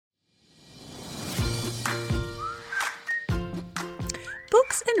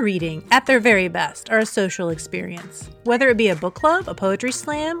Books and reading, at their very best, are a social experience. Whether it be a book club, a poetry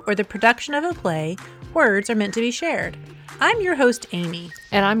slam, or the production of a play, words are meant to be shared. I'm your host, Amy.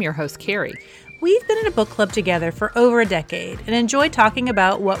 And I'm your host, Carrie. We've been in a book club together for over a decade and enjoy talking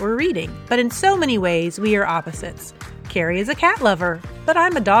about what we're reading, but in so many ways, we are opposites. Carrie is a cat lover, but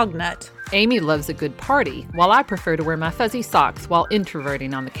I'm a dog nut. Amy loves a good party, while I prefer to wear my fuzzy socks while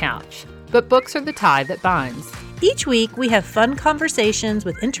introverting on the couch. But books are the tie that binds. Each week, we have fun conversations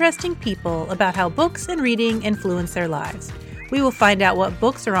with interesting people about how books and reading influence their lives. We will find out what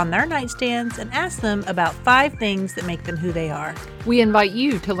books are on their nightstands and ask them about 5 things that make them who they are. We invite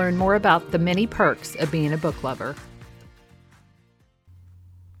you to learn more about the many perks of being a book lover.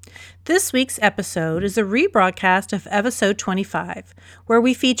 This week's episode is a rebroadcast of episode 25, where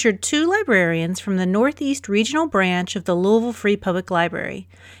we featured 2 librarians from the Northeast Regional Branch of the Louisville Free Public Library.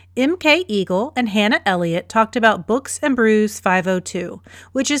 M.K. Eagle and Hannah Elliott talked about Books and Brews 502,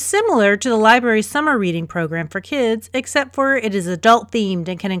 which is similar to the library's summer reading program for kids, except for it is adult-themed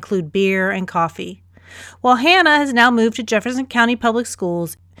and can include beer and coffee. While Hannah has now moved to Jefferson County Public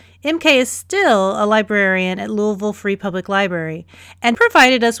Schools, MK is still a librarian at Louisville Free Public Library and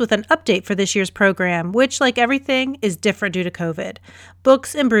provided us with an update for this year's program, which, like everything, is different due to COVID.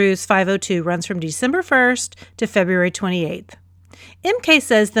 Books and Brews 502 runs from December 1st to February 28th. MK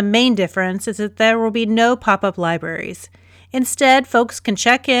says the main difference is that there will be no pop-up libraries. Instead, folks can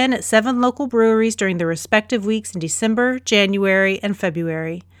check in at 7 local breweries during the respective weeks in December, January, and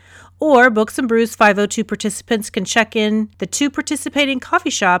February. Or Books and Brews 502 participants can check in the 2 participating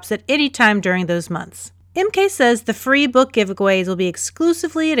coffee shops at any time during those months. MK says the free book giveaways will be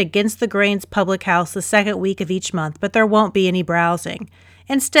exclusively at Against the Grain's Public House the second week of each month, but there won't be any browsing.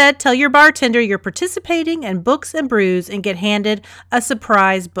 Instead, tell your bartender you're participating in Books and Brews and get handed a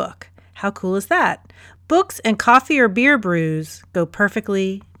surprise book. How cool is that? Books and coffee or beer brews go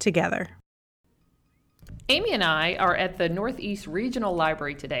perfectly together. Amy and I are at the Northeast Regional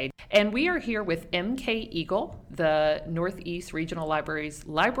Library today, and we are here with M.K. Eagle, the Northeast Regional Library's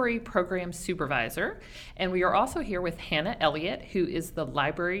Library Program Supervisor, and we are also here with Hannah Elliott, who is the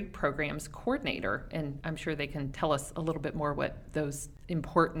Library Programs Coordinator, and I'm sure they can tell us a little bit more what those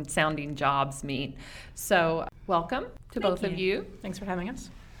important sounding jobs mean. So welcome to both of you. Thanks for having us.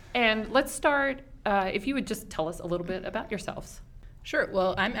 And let's start, if you would just tell us a little bit about yourselves. Sure.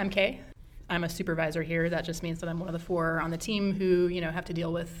 Well, I'm MK. I'm a supervisor here. That just means that I'm one of the 4 on the team who, have to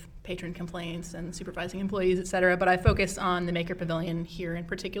deal with patron complaints and supervising employees, et cetera. But I focus on the Maker Pavilion here in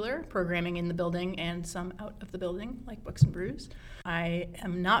particular, programming in the building and some out of the building, like Books and Brews. I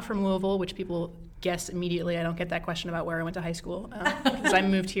am not from Louisville, which people guess immediately. I don't get that question about where I went to high school because I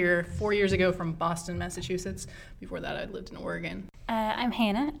moved here 4 years ago from Boston, Massachusetts. Before that, I'd lived in Oregon. I'm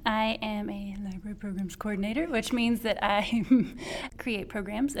Hannah. I am a library programs coordinator, which means that I create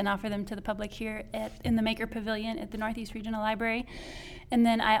programs and offer them to the public here in the Maker Pavilion at the Northeast Regional Library. And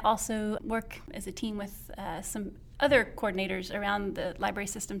then I also work as a team with some other coordinators around the library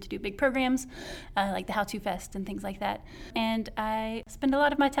system to do big programs like the How To Fest and things like that. And I spend a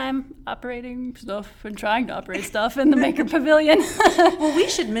lot of my time operating stuff and trying to operate stuff in the Maker Pavilion. Well, we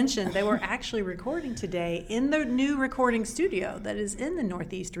should mention they were actually recording today in the new recording studio that is in the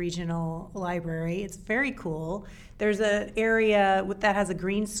Northeast Regional Library. It's very cool. There's an area that has a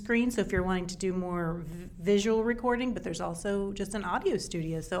green screen, so if you're wanting to do more visual recording, but there's also just an audio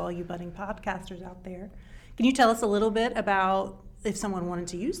studio, so all you budding podcasters out there. Can you tell us a little bit about if someone wanted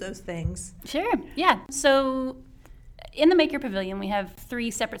to use those things? Sure, yeah. So in the Maker Pavilion, we have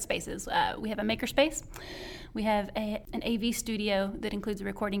 3 separate spaces. We have a maker space, we have an AV studio that includes a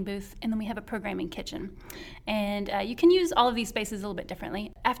recording booth, and then we have a programming kitchen. And you can use all of these spaces a little bit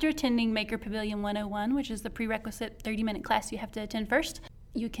differently. After attending Maker Pavilion 101, which is the prerequisite 30-minute class you have to attend first,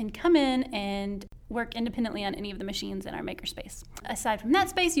 you can come in and work independently on any of the machines in our makerspace. Aside from that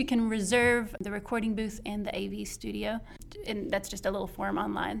space, you can reserve the recording booth and the AV studio, and that's just a little form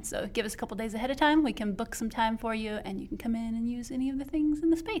online. So give us a couple days ahead of time. We can book some time for you, and you can come in and use any of the things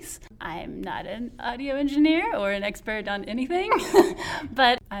in the space. I'm not an audio engineer or an expert on anything,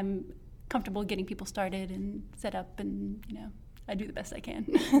 but I'm comfortable getting people started and set up, and I do the best I can.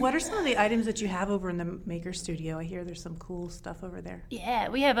 What are some of the items that you have over in the Maker Studio? I hear there's some cool stuff over there. Yeah,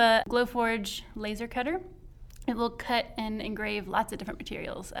 we have a Glowforge laser cutter. It will cut and engrave lots of different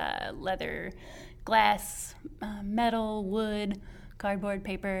materials, leather, glass, metal, wood, cardboard,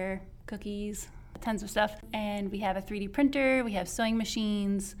 paper, cookies, tons of stuff. And we have a 3D printer, we have sewing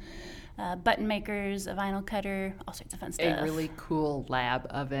machines, button makers, a vinyl cutter, all sorts of fun stuff. A really cool lab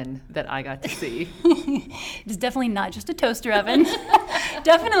oven that I got to see. It's definitely not just a toaster oven.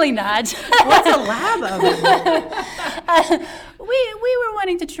 Definitely not. What's a lab oven? We were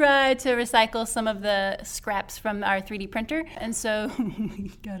wanting to try to recycle some of the scraps from our 3D printer, and so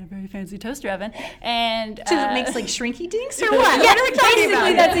we got a very fancy toaster oven. And So it makes like shrinky dinks or what? Yeah, What are we talking basically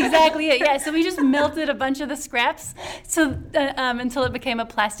about? that's exactly it. Yeah, so we just melted a bunch of the scraps until it became a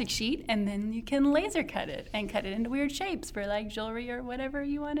plastic sheet, and then you can laser cut it and cut it into weird shapes for like jewelry or whatever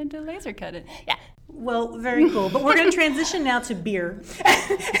you wanted to laser cut it. Yeah. Well, very cool. But we're going to transition now to beer.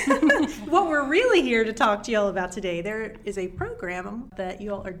 What we're really here to talk to y'all about today, there is a program that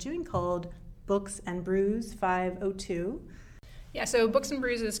you all are doing called Books and Brews 502. Yeah, so Books and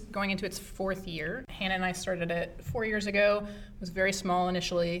Brews is going into its 4th year. Hannah and I started it 4 years ago. It was very small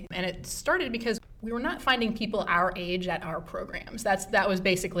initially, and it started because we were not finding people our age at our programs. That was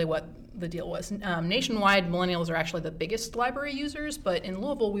basically what the deal was. Nationwide, millennials are actually the biggest library users, but in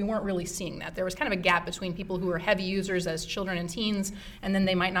Louisville, we weren't really seeing that. There was kind of a gap between people who were heavy users as children and teens, and then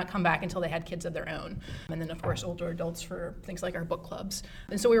they might not come back until they had kids of their own. And then, of course, older adults for things like our book clubs.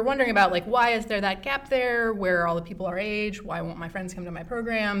 And so we were wondering about, like, why is there that gap there? Where are all the people our age? Why won't my friends come to my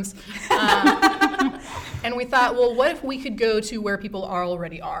programs? And we thought, well, what if we could go to where people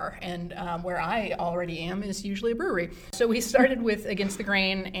already are? And where I already am is usually a brewery. So we started with Against the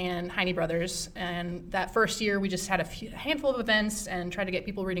Grain and Heine Brothers. And that first year, we just had a handful of events and tried to get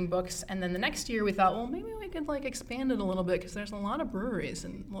people reading books. And then the next year, we thought, well, maybe we could like expand it a little bit because there's a lot of breweries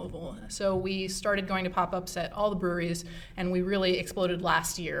in Louisville. So we started going to pop-ups at all the breweries, and we really exploded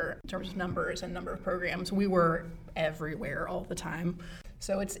last year in terms of numbers and number of programs. We were everywhere all the time.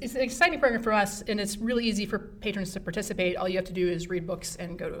 So it's an exciting program for us, and it's really easy for patrons to participate. All you have to do is read books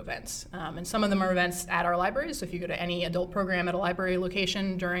and go to events. And some of them are events at our libraries, so if you go to any adult program at a library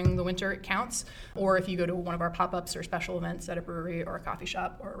location during the winter, it counts. Or if you go to one of our pop-ups or special events at a brewery or a coffee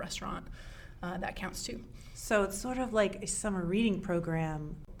shop or a restaurant, that counts too. So it's sort of like a summer reading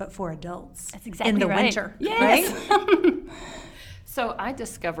program, but for adults. That's exactly in the right. winter, Yes. right? So I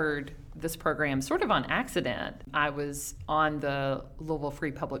discovered this program sort of on accident. I was on the Louisville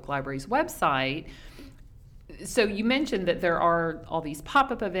Free Public Library's website. So you mentioned that there are all these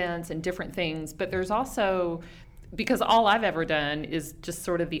pop-up events and different things, but there's also, because all I've ever done is just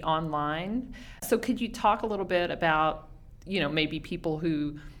sort of the online. So could you talk a little bit about, maybe people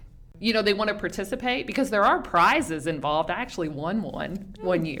who, they want to participate, because there are prizes involved. I actually won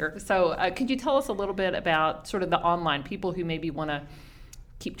one year. So could you tell us a little bit about sort of the online people who maybe want to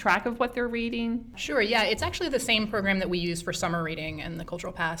keep track of what they're reading? Sure, yeah. It's actually the same program that we use for summer reading and the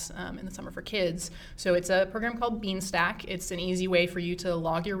Cultural Pass in the summer for kids. So it's a program called Beanstack. It's an easy way for you to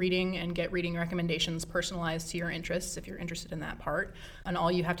log your reading and get reading recommendations personalized to your interests if you're interested in that part. And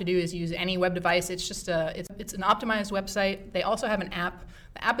all you have to do is use any web device. It's just it's an optimized website. They also have an app.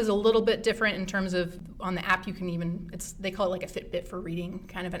 The app is a little bit different in terms of on the app you can they call it like a Fitbit for reading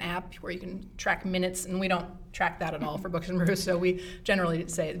kind of an app where you can track minutes, and we don't track that at all for Books and Brews, so we generally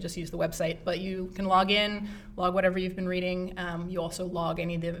say just use the website. But you can log in, log whatever you've been reading. You also log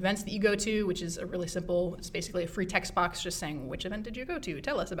any of the events that you go to, which is a really simple, it's basically a free text box just saying, which event did you go to?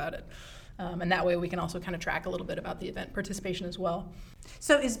 Tell us about it. And that way we can also kind of track a little bit about the event participation as well.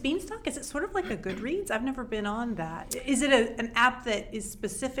 So is Beanstalk, is it sort of like a Goodreads? I've never been on that. Is it an app that is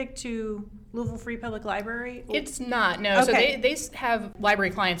specific to Louisville Free Public Library? It's not, no. Okay. So they have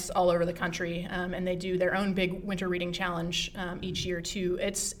library clients all over the country, and they do their own big winter reading challenge each year too.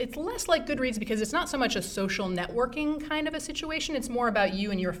 It's less like Goodreads because it's not so much a social networking kind of a situation. It's more about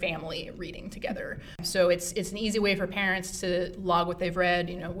you and your family reading together. So it's an easy way for parents to log what they've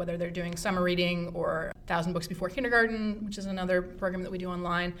read, whether they're doing summer reading or 1,000 Books Before Kindergarten, which is another program that we do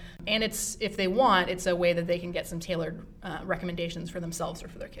online. And if they want, it's a way that they can get some tailored recommendations for themselves or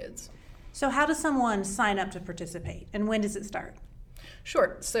for their kids. So how does someone sign up to participate, and when does it start?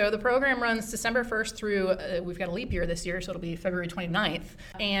 Sure. So the program runs December 1st through, we've got a leap year this year, so it'll be February 29th.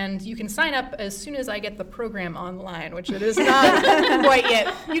 And you can sign up as soon as I get the program online, which it is not quite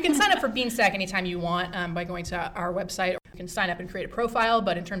yet. You can sign up for Beanstack anytime you want by going to our website. You can sign up and create a profile,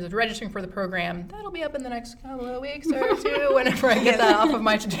 but in terms of registering for the program, that'll be up in the next couple of weeks or two whenever I get that off of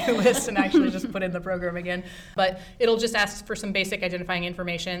my to-do list and actually just put in the program again. But it'll just ask for some basic identifying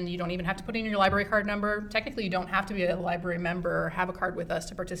information. You don't even have to put in your library card number. Technically, you don't have to be a library member or have a card with us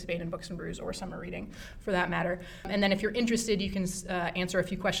to participate in Books and Brews or summer reading for that matter. And then if you're interested, you can answer a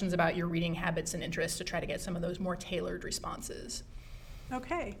few questions about your reading habits and interests to try to get some of those more tailored responses.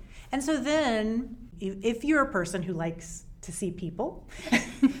 Okay. And so then, if you're a person who likes to see people,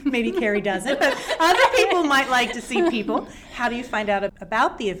 maybe Carrie doesn't, but other people might like to see people, how do you find out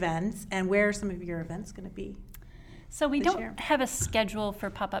about the events, and where are some of your events going to be? So we this don't year? have a schedule for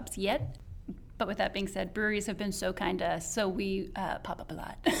pop-ups yet, But with that being said, breweries have been so kind to us, so we pop up a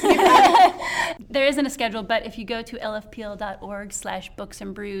lot. There isn't a schedule, but if you go to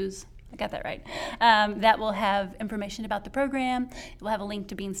lfpl.org/booksandbrews, I got that right, that will have information about the program. It will have a link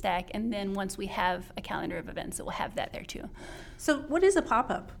to Beanstack, and then once we have a calendar of events, it will have that there too. So what is a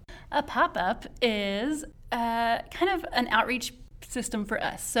pop-up? A pop-up is kind of an outreach system for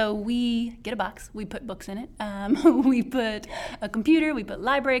us. So we get a box, we put books in it, we put a computer, we put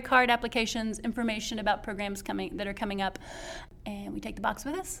library card applications, information about programs that are coming up, and we take the box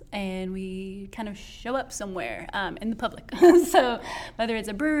with us and we kind of show up somewhere in the public. So whether it's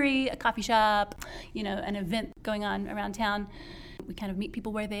a brewery, a coffee shop, an event going on around town, we kind of meet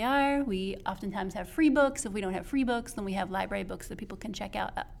people where they are. We oftentimes have free books. If we don't have free books, then we have library books that people can check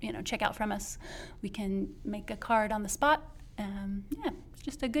out from us. We can make a card on the spot. It's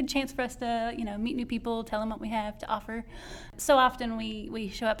just a good chance for us to, meet new people, tell them what we have to offer. So often we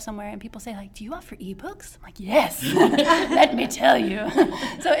show up somewhere and people say, like, do you offer ebooks? I'm like, yes, let me tell you.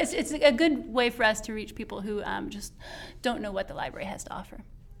 So it's a good way for us to reach people who just don't know what the library has to offer.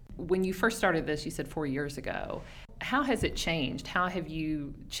 When you first started this, you said 4 years ago. How has it changed? How have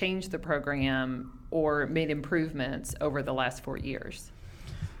you changed the program or made improvements over the last 4 years?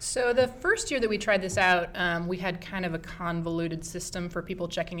 So the first year that we tried this out, we had kind of a convoluted system for people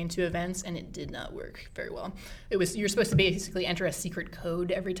checking into events, and it did not work very well. You're supposed to basically enter a secret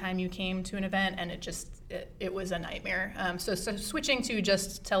code every time you came to an event, and it was a nightmare. So switching to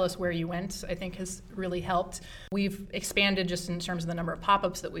just tell us where you went, I think has really helped. We've expanded just in terms of the number of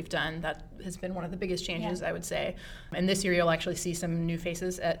pop-ups that we've done. That has been one of the biggest changes, I would say. And this year you'll actually see some new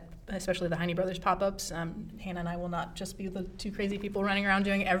faces at especially the Heine Brothers pop-ups. Hannah and I will not just be the two crazy people running around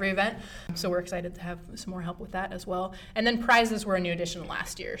doing every event. So we're excited to have some more help with that as well. And then prizes were a new addition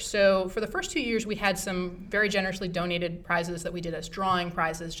last year. So for the first 2 years, we had some very generously donated prizes that we did as drawing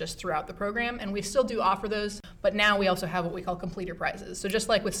prizes just throughout the program. And we still do offer those, but now we also have what we call completer prizes. So just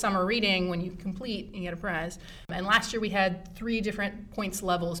like with summer reading, when you complete, you get a prize. And last year we had 3 different points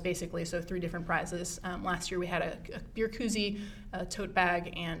levels, basically, so 3 different prizes. Last year we had a beer koozie, a tote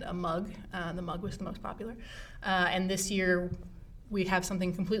bag, and a mug. The mug was the most popular. And this year we have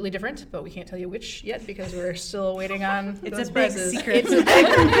something completely different, but we can't tell you which yet because we're still waiting on those prizes. Secret. It's a big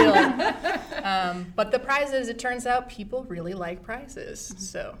reveal. But the prizes, it turns out people really like prizes.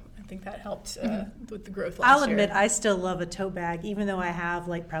 So I think that helped with the growth last year. I'll admit I still love a tote bag, even though I have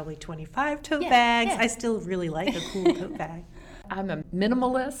probably 25 tote bags. I still really like a cool tote bag. I'm a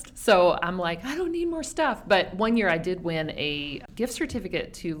minimalist, so I'm like, I don't need more stuff. But one year I did win a gift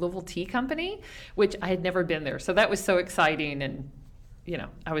certificate to Louisville Tea Company, which I had never been there. So that was so exciting, and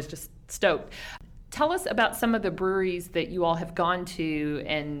I was just stoked. Tell us about some of the breweries that you all have gone to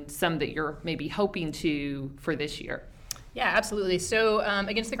and some that you're maybe hoping to for this year. Yeah, absolutely. So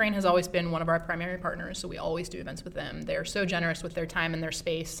Against the Grain has always been one of our primary partners, so we always do events with them. They're so generous with their time and their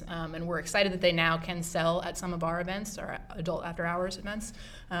space, and we're excited that they now can sell at some of our events, our adult after-hours events.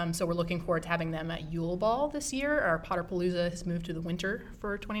 So we're looking forward to having them at Yule Ball this year. Our Potterpalooza has moved to the winter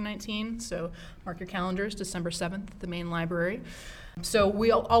for 2019, so mark your calendars, December 7th at the main library. So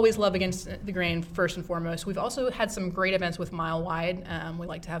we always love Against the Grain first and foremost. We've also had some great events with Mile Wide. We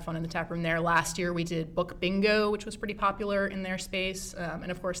like to have fun in the tap room there. Last year we did Book Bingo, which was pretty popular in their space. And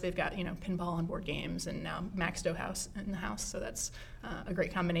of course they've got pinball and board games and now Max Stowehouse in the house. So that's a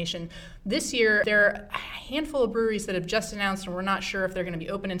great combination. This year there are a handful of breweries that have just announced, and we're not sure if they're going to be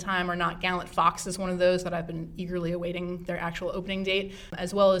open in time or not. Gallant Fox is one of those that I've been eagerly awaiting their actual opening date,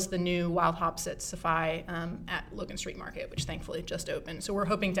 as well as the new Wild Hops at Safai at Logan Street Market, which thankfully just opened. So we're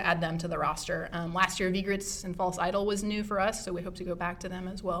hoping to add them to the roster. Last year, Vigritz and False Idol was new for us, so we hope to go back to them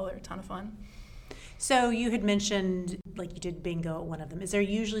as well. They're a ton of fun. So you had mentioned, you did bingo at one of them. Is there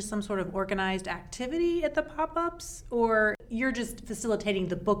usually some sort of organized activity at the pop-ups, or you're just facilitating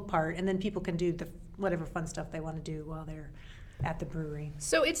the book part and then people can do the whatever fun stuff they want to do while they're at the brewery?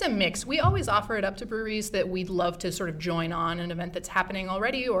 So it's a mix. We always offer it up to breweries that we'd love to sort of join on an event that's happening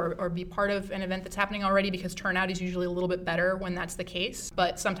already or be part of an event that's happening already, because turnout is usually a little bit better when that's the case.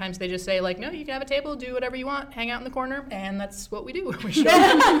 But sometimes they just say, no, you can have a table, do whatever you want, hang out in the corner, and that's what we do. We show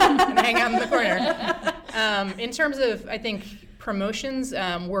up and hang out in the corner. In terms of, I think, promotions,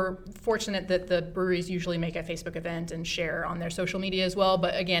 we're fortunate that the breweries usually make a Facebook event and share on their social media as well.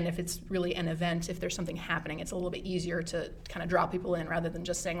 But again, if it's really an event, if there's something happening, it's a little bit easier to kind of draw people in rather than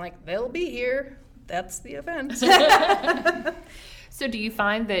just saying they'll be here. That's the event. So do you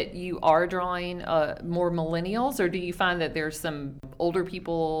find that you are drawing more millennials, or do you find that there's some older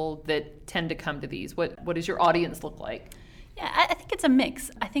people that tend to come to these? What does your audience look like? Yeah, I think it's a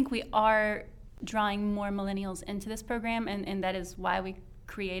mix. I think we are drawing more millennials into this program, and that is why we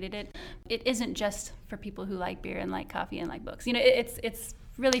created it. It isn't just for people who like beer and like coffee and like books. It's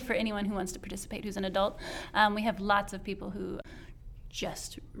really for anyone who wants to participate who's an adult. We have lots of people who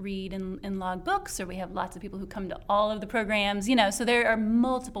just read and log books, or we have lots of people who come to all of the programs, so there are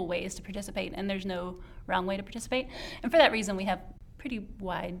multiple ways to participate, and there's no wrong way to participate. And for that reason, we have pretty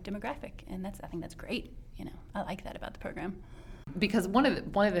wide demographic, and I think that's great. I like that about the program. Because one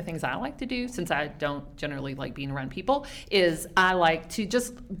of the things I like to do, since I don't generally like being around people, is I like to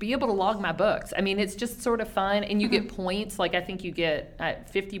just be able to log my books. I mean, it's just sort of fun, and you get points. Like, I think you get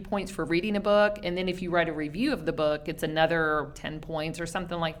 50 points for reading a book, and then if you write a review of the book, it's another 10 points or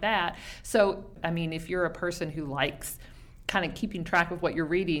something like that. So, I mean, if you're a person who likes kind of keeping track of what you're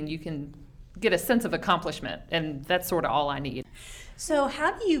reading, you can get a sense of accomplishment, and that's sort of all I need. So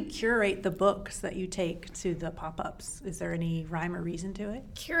how do you curate the books that you take to the pop-ups? Is there any rhyme or reason to it?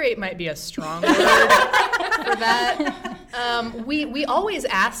 Curate might be a strong word for that. We always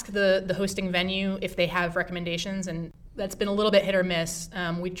ask the hosting venue if they have recommendations, and that's been a little bit hit or miss.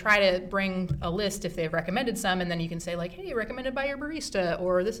 We try to bring a list if they've recommended some, and then you can say, like, hey, recommended by your barista,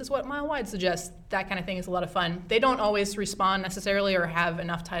 or this is what Mile Wide suggests. That kind of thing is a lot of fun. They don't always respond necessarily or have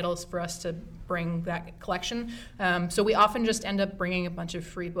enough titles for us to bring that collection. So we often just end up bringing a bunch of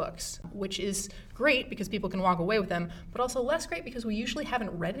free books, which is great because people can walk away with them, but also less great because we usually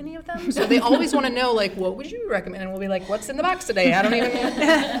haven't read any of them. So they always want to know, like, what would you recommend? And we'll be like, what's in the box today? I don't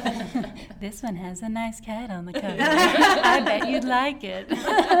even... This one has a nice cat on the cover. I bet you'd like it.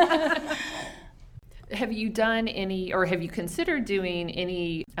 Have you done any, or have you considered doing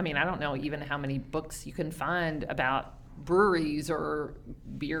any, I mean, I don't know even how many books you can find about breweries or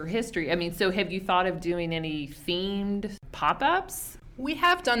beer history. I mean, so have you thought of doing any themed pop-ups? We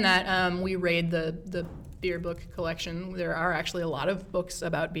have done that. We raid the beer book collection. There are actually a lot of books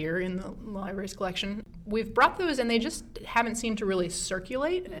about beer in the library's collection. We've brought those, and they just haven't seemed to really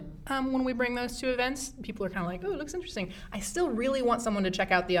circulate when we bring those to events. People are kind of like, oh, it looks interesting. I still really want someone to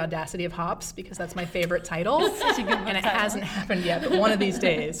check out The Audacity of Hops, because that's my favorite title, and it hasn't happened yet, but one of these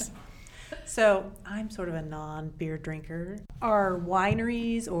days. So I'm sort of a non-beer drinker. Are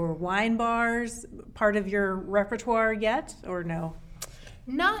wineries or wine bars part of your repertoire yet, or no?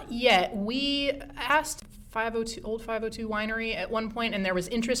 Not yet. We asked Old 502 Winery at one point, and there was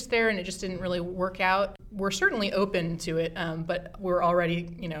interest there, and it just didn't really work out. We're certainly open to it, but we're already,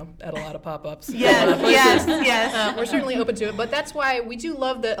 at a lot of pop-ups. Yes. We're certainly open to it, but that's why we do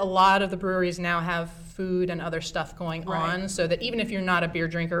love that a lot of the breweries now have food and other stuff going on, so that even if you're not a beer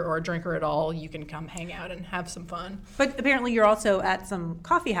drinker or a drinker at all, you can come hang out and have some fun. But apparently you're also at some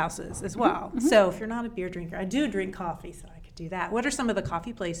coffee houses as well. Mm-hmm. So if you're not a beer drinker, I do drink coffee, so I could do that. What are some of the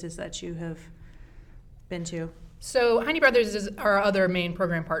coffee places that you have been to? So Heine Brothers is our other main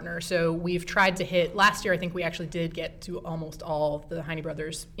program partner. So we've tried to hit, last year I think we actually did get to almost all the Heine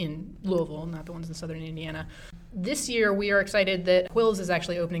Brothers in Louisville, not the ones in southern Indiana. This year we are excited that Quills is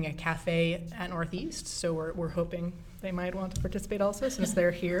actually opening a cafe at Northeast, so we're hoping they might want to participate also, since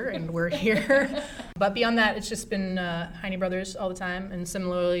they're here and we're here. But beyond that, it's just been Heine Brothers all the time, and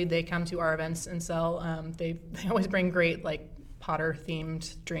similarly they come to our events and sell. They always bring great, like,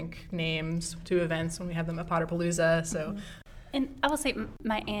 Potter-themed drink names to events when we have them at Potterpalooza. So, and I will say,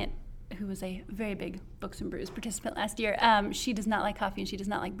 my aunt, who was a very big Books and Brews participant last year, she does not like coffee and she does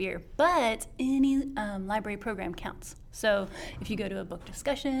not like beer, but any library program counts. So if you go to a book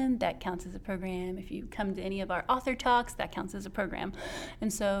discussion, that counts as a program. If you come to any of our author talks, that counts as a program.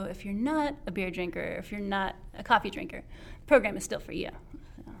 And so if you're not a beer drinker, if you're not a coffee drinker, the program is still for you.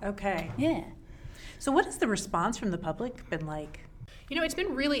 So, okay. Yeah. So what has the response from the public been like? It's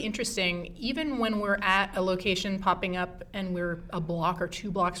been really interesting. Even when we're at a location popping up and we're a block or 2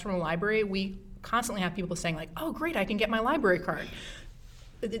 blocks from a library, we constantly have people saying, like, oh, great, I can get my library card.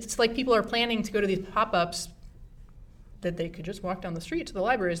 It's like people are planning to go to these pop-ups that they could just walk down the street to the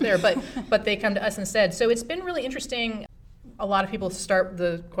libraries there, but they come to us instead. So it's been really interesting. A lot of people start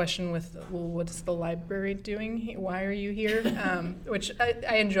the question with, well, what's the library doing? Why are you here? Which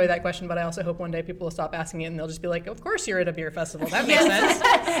I enjoy that question, but I also hope one day people will stop asking it and they'll just be like, of course you're at a beer festival. That makes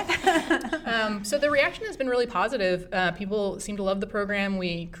sense. So the reaction has been really positive. People seem to love the program.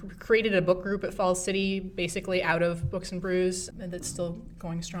 We created a book group at Falls City, basically out of Books and Brews, that's still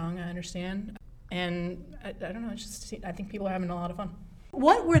going strong, I understand. And I don't know, I think people are having a lot of fun.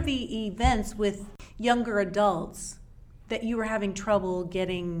 What were the events with younger adults that you were having trouble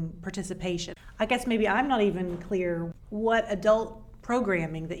getting participation? I guess maybe I'm not even clear what adult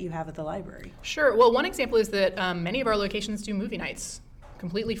programming that you have at the library. Sure. Well, one example is that many of our locations do movie nights,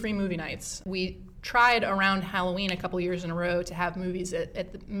 completely free movie nights. We tried around Halloween a couple years in a row to have movies at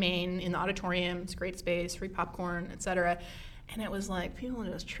the main in the auditorium. It's a great space, free popcorn, etc. And it was like people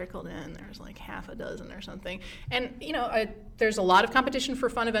just trickled in. There's like half a dozen or something. And, there's a lot of competition for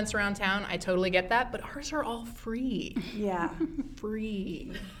fun events around town. I totally get that. But ours are all free. Yeah.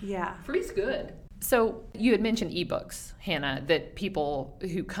 Free. Yeah. Free's good. So you had mentioned ebooks, Hannah, that people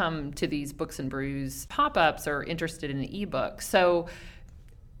who come to these Books and Brews pop-ups are interested in an ebook. So,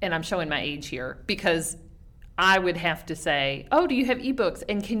 and I'm showing my age here because I would have to say, oh, do you have ebooks?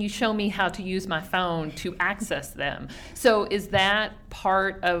 And can you show me how to use my phone to access them? So is that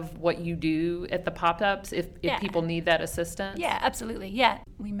part of what you do at the pop-ups if people need that assistance? Yeah, absolutely. Yeah.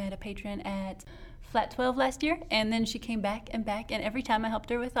 We met a patron at Flat 12 last year, and then she came back, and every time I helped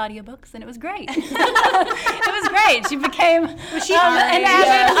her with audiobooks, and it was great. It was great. She became an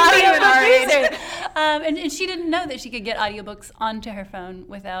avid audiobook user. And she didn't know that she could get audiobooks onto her phone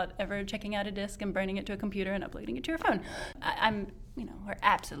without ever checking out a disc and burning it to a computer and uploading it to her phone. We're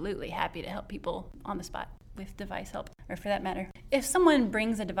absolutely happy to help people on the spot with device help, or for that matter. If someone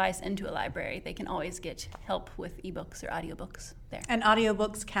brings a device into a library, they can always get help with ebooks or audiobooks there. And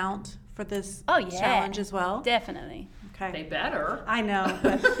audiobooks count for this Oh, yeah. challenge as well? Definitely. Okay. They better. I know,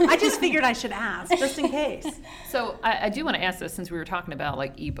 but I just figured I should ask, just in case. So I do want to ask this since we were talking about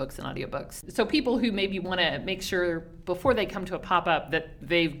like ebooks and audiobooks. So people who maybe want to make sure before they come to a pop-up that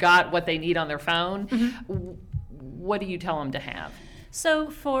they've got what they need on their phone, what do you tell them to have? So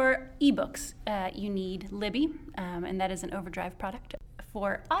for ebooks, you need Libby, and that is an Overdrive product.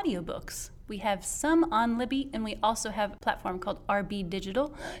 For audiobooks, we have some on Libby, and we also have a platform called RB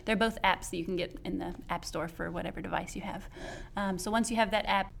Digital. They're both apps that you can get in the App Store for whatever device you have. So once you have that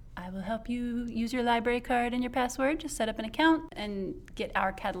app, I will help you use your library card and your password to set up an account and get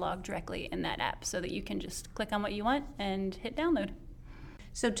our catalog directly in that app so that you can just click on what you want and hit download.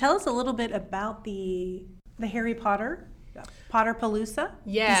 So tell us a little bit about the Harry Potter Potterpalooza,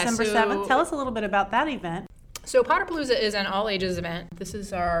 December 7th. Tell us a little bit about that event. So Potterpalooza is an all-ages event. This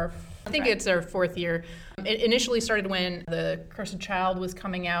is it's our fourth year. It initially started when The Cursed Child was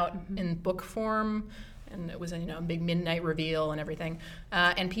coming out in book form, and it was a big midnight reveal and everything.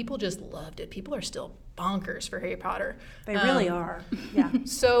 And people just loved it. People are still bonkers for Harry Potter. They really are. Yeah.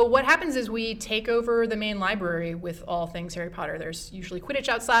 So what happens is we take over the main library with all things Harry Potter. There's usually Quidditch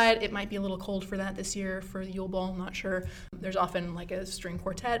outside. It might be a little cold for that this year for the Yule Ball, I'm not sure. There's often like a string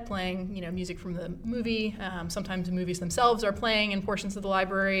quartet playing, music from the movie. Sometimes the movies themselves are playing in portions of the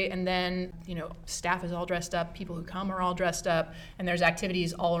library, and then, staff is all dressed up, people who come are all dressed up, and there's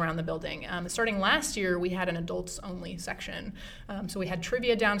activities all around the building. Starting last year, we had an adults-only section. So we had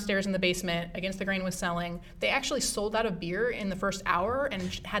trivia downstairs in the basement. Against the Grain was selling. They actually sold out of beer in the first hour and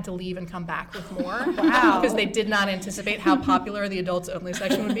had to leave and come back with more. Wow. Because they did not anticipate how popular the adults-only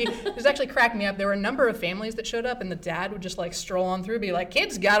section would be. It was actually cracked me up. There were a number of families that showed up, and the dad would just stroll on through, be like,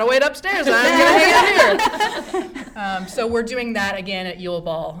 "Kids, gotta wait upstairs. I'm gonna hang out here." So we're doing that again at Yule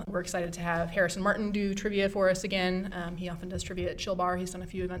Ball. We're excited to have Harrison Martin do trivia for us again. He often does trivia at Chill Bar. He's done a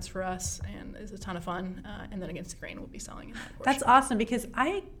few events for us, and it's a ton of fun. And then Against the Grain will be selling in that portion. That's awesome, because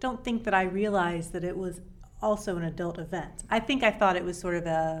I don't think that I realized that it was also an adult event. I think I thought it was sort of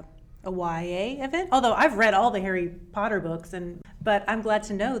a YA event, although I've read all the Harry Potter books, but I'm glad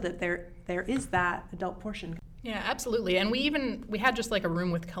to know that there is that adult portion. Yeah, absolutely. And we had just a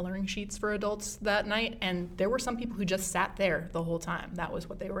room with coloring sheets for adults that night, and there were some people who just sat there the whole time. That was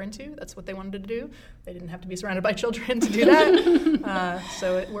what they were into. That's what they wanted to do. They didn't have to be surrounded by children to do that.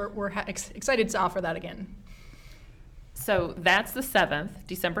 So we're excited to offer that again. So that's the 7th,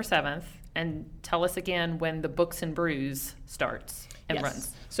 December 7th. And tell us again when the Books and Brews starts and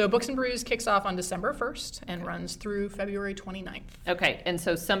runs. So Books and Brews kicks off on December 1st and runs through February 29th. Okay, and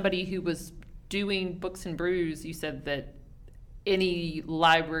so somebody who was doing Books and Brews, you said that any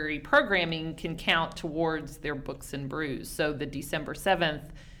library programming can count towards their Books and Brews. So the December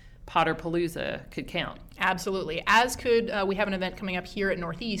 7th Potterpalooza could count. Absolutely. As could, we have an event coming up here at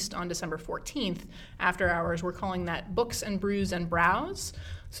Northeast on December 14th after hours. We're calling that Books and Brews and Browse.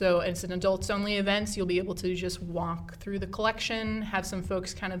 So it's an adults-only event, so you'll be able to just walk through the collection, have some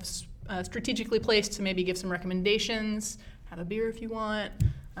folks kind of strategically placed to maybe give some recommendations, have a beer if you want,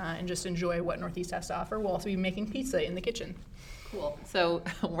 and just enjoy what Northeast has to offer. We'll also be making pizza in the kitchen. Cool. So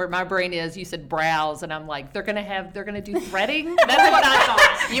where my brain is, you said browse, and I'm like, they're gonna do threading? That's what I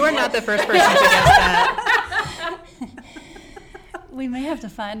thought. You are not the first person to guess that. We may have to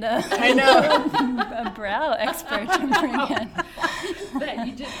find a brow expert to bring in. But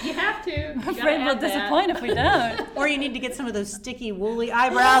you have to. I'm afraid we'll disappoint if we don't. Or you need to get some of those sticky, woolly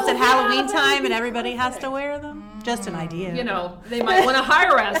eyebrows at Halloween time, and everybody has to wear them. Just an idea. They might want to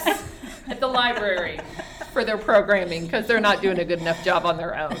hire us at the library for their programming because they're not doing a good enough job on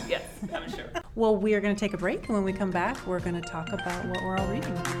their own. Yes, I'm sure. Well, we are going to take a break, and when we come back, we're going to talk about what we're all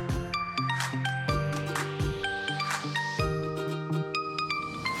reading.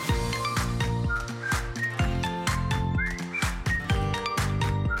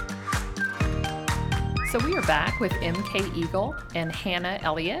 So we are back with M.K. Eagle and Hannah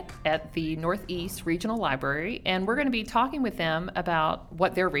Elliott at the Northeast Regional Library, and we're going to be talking with them about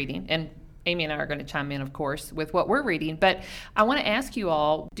what they're reading. And Amy and I are going to chime in, of course, with what we're reading. But I want to ask you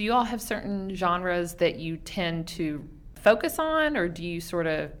all, do you all have certain genres that you tend to focus on, or do you sort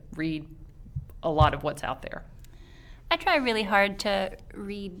of read a lot of what's out there? I try really hard to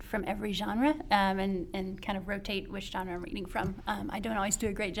read from every genre and kind of rotate which genre I'm reading from. I don't always do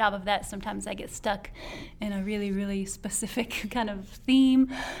a great job of that. Sometimes I get stuck in a really, really specific kind of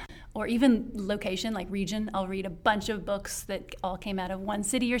theme or even location, like region. I'll read a bunch of books that all came out of one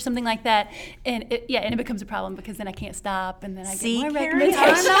city or something like that. And it becomes a problem because then I can't stop and then I get more recommendations.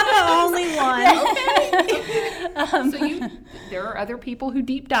 I'm not the only one. There are other people who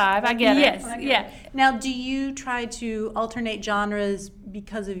deep dive. I get it. Yes, yeah. Now, do you try to alternate genres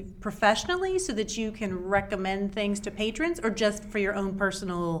because of professionally so that you can recommend things to patrons, or just for your own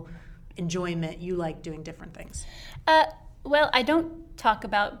personal enjoyment, you like doing different things? Well, I don't talk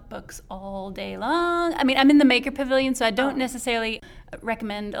about books all day long. I mean, I'm in the Maker Pavilion, so I don't necessarily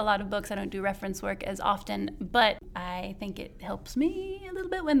recommend a lot of books. I don't do reference work as often, but I think it helps me a little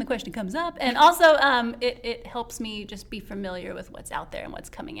bit when the question comes up. And also, it helps me just be familiar with what's out there and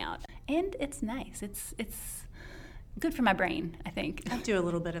what's coming out. And it's nice. It's good for my brain, I think. I do a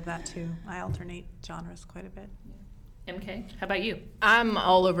little bit of that, too. I alternate genres quite a bit. MK, how about you? I'm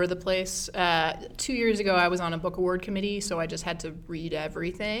all over the place. 2 years ago, I was on a book award committee, so I just had to read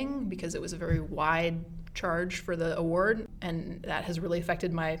everything because it was a very wide charge for the award, and that has really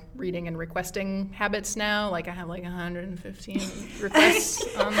affected my reading and requesting habits now. Like, I have like 115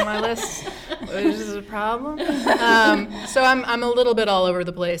 requests on my list, which is a problem. So I'm a little bit all over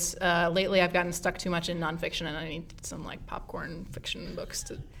the place. Lately, I've gotten stuck too much in nonfiction, and I need some like popcorn fiction books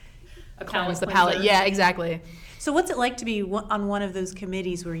to cleanse the palate. Yeah, exactly. So what's it like to be on one of those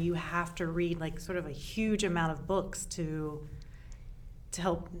committees where you have to read like sort of a huge amount of books to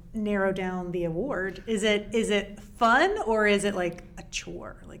help narrow down the award? Is it fun, or is it like a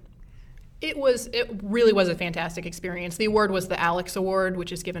chore? Like, It really was a fantastic experience. The award was the Alex Award,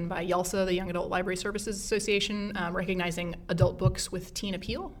 which is given by YALSA, the Young Adult Library Services Association, recognizing adult books with teen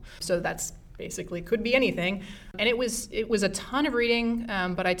appeal. So that's basically could be anything. And it was a ton of reading,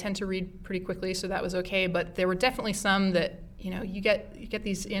 but I tend to read pretty quickly, so that was okay. But there were definitely some that, you get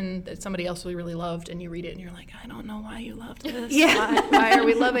these in that somebody else really loved, and you read it and you're like, I don't know why you loved this. Yeah. Why are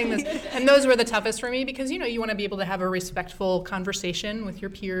we loving this? And those were the toughest for me because, you want to be able to have a respectful conversation with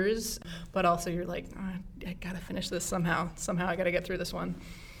your peers, but also you're like, I got to finish this somehow. Somehow I got to get through this one.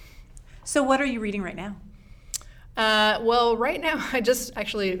 so what are you reading right now? Well, right now, I just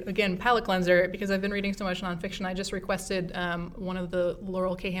actually, again, palate cleanser, because I've been reading so much nonfiction, I just requested one of the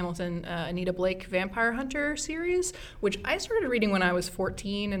Laurel K. Hamilton, Anita Blake Vampire Hunter series, which I started reading when I was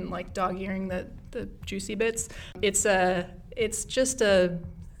 14 and like dog-earing the juicy bits. It's just a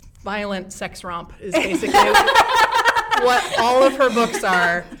violent sex romp is basically what all of her books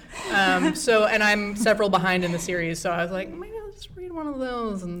are. And I'm several behind in the series, so I was like, maybe I'll just read one of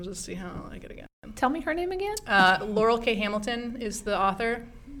those and just see how I like it again. Tell me her name again. Laurel K. Hamilton is the author.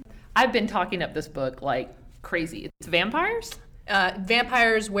 I've been talking up this book like crazy. It's vampires?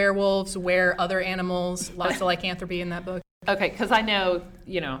 Vampires, werewolves, other animals, lots of lycanthropy in that book. Okay, because I know,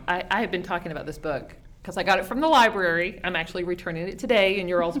 I have been talking about this book because I got it from the library. I'm actually returning it today in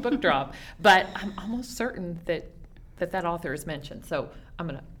your all's book drop. But I'm almost certain that author is mentioned. So I'm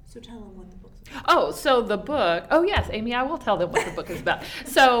going to... So tell them what the book's about. Oh, so the book. Oh, yes, Amy, I will tell them what the book is about.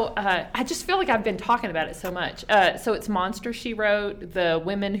 So I just feel like I've been talking about it so much. So it's Monster, She Wrote, the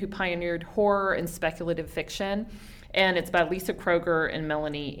women who pioneered horror and speculative fiction. And it's by Lisa Kroger and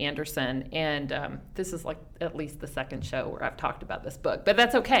Melanie Anderson. And this is like at least the second show where I've talked about this book. But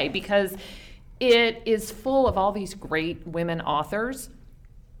that's okay because it is full of all these great women authors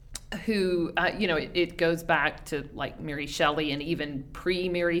who, it goes back to like Mary Shelley and even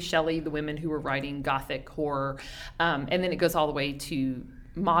pre-Mary Shelley, the women who were writing Gothic horror. And then it goes all the way to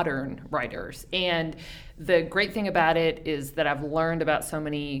modern writers. And the great thing about it is that I've learned about so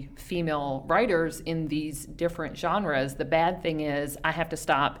many female writers in these different genres. The bad thing is I have to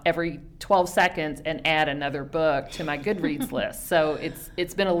stop every 12 seconds and add another book to my Goodreads list. So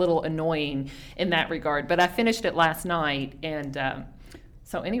it's been a little annoying in that regard. But I finished it last night, and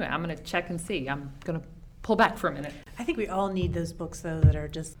so anyway, I'm going to check and see. I'm going to pull back for a minute. I think we all need those books, though, that are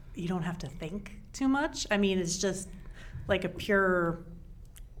just, you don't have to think too much. I mean, it's just like a pure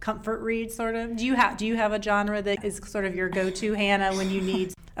comfort read, sort of? Do you have a genre that is sort of your go-to, Hannah, when you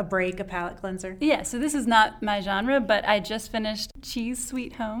need a break, a palate cleanser? Yeah, so this is not my genre, but I just finished Cheese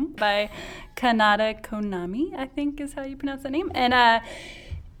Sweet Home by Kanata Konami, I think is how you pronounce that name. And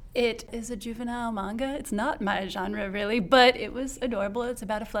it is a juvenile manga. It's not my genre, really, but it was adorable. It's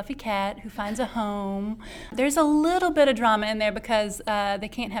about a fluffy cat who finds a home. There's a little bit of drama in there because they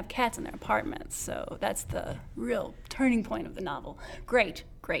can't have cats in their apartments, so that's the real turning point of the novel. Great.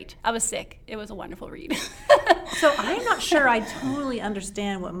 I was sick. It was a wonderful read. So I'm not sure I totally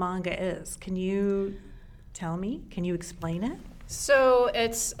understand what manga is. Can you tell me? Can you explain it? So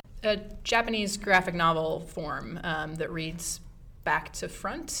it's a Japanese graphic novel form that reads back to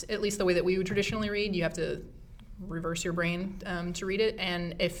front, at least the way that we would traditionally read. You have to reverse your brain to read it,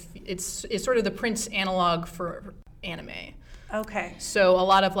 and if it's sort of the print analog for anime. Okay. So a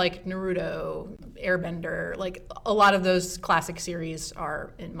lot of like Naruto, Airbender, like a lot of those classic series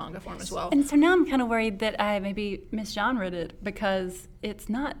are in manga form as well. And so now I'm kind of worried that I maybe misgenred it because it's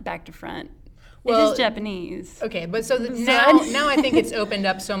not back to front. Well, it is Japanese. Okay, but now I think it's opened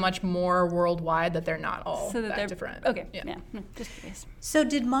up so much more worldwide that they're not all back to front. Okay, yeah. No, just curious. So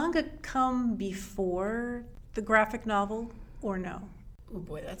did manga come before the graphic novel or no? Oh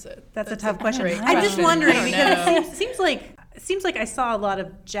boy, that's a tough question. Great I'm just question. wondering because it seems like I saw a lot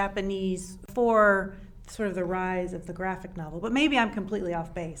of Japanese for sort of the rise of the graphic novel, but maybe I'm completely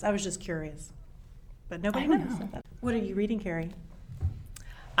off base. I was just curious, but nobody knows. What are you reading, Carrie?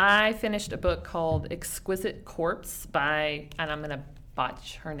 I finished a book called Exquisite Corpse by, and I'm going to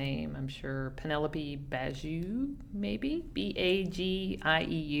botch her name, I'm sure, Penelope Bagiu, maybe?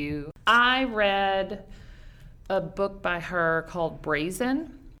 Bagieu. I read a book by her called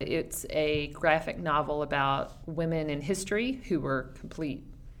Brazen. It's a graphic novel about women in history who were complete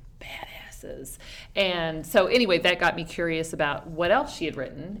badasses. And so anyway, that got me curious about what else she had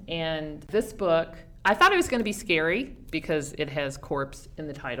written. And this book, I thought it was going to be scary because it has corpse in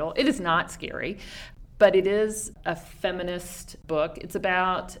the title. It is not scary, but it is a feminist book. It's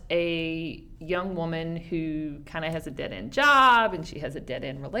about a young woman who kind of has a dead-end job and she has a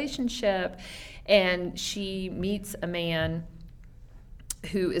dead-end relationship, and she meets a man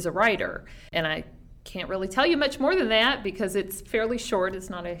who is a writer. And I can't really tell you much more than that because it's fairly short.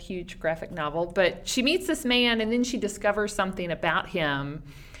 It's not a huge graphic novel, but she meets this man and then she discovers something about him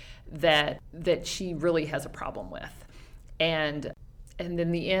that she really has a problem with. And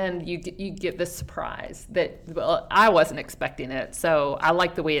in the end, you get this surprise that, well, I wasn't expecting it, so I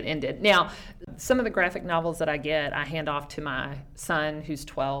like the way it ended. Now, some of the graphic novels that I get, I hand off to my son, who's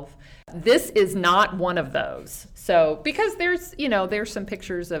 12. This is not one of those. So, because there's some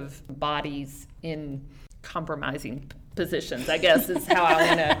pictures of bodies in compromising positions, I guess is how I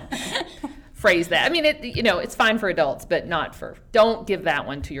want to phrase that. I mean, it's fine for adults, but don't give that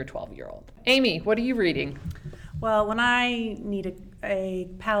one to your 12-year-old. Amy, what are you reading? Well, when I need a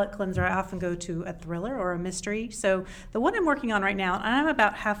palate cleanser, I often go to a thriller or a mystery. So the one I'm working on right now, I'm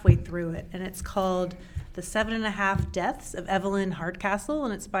about halfway through it, and it's called The 7.5 Deaths of Evelyn Hardcastle,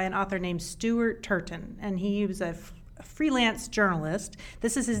 and it's by an author named Stuart Turton, and he was a freelance journalist.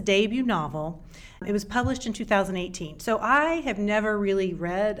 This is his debut novel. It was published in 2018. So I have never really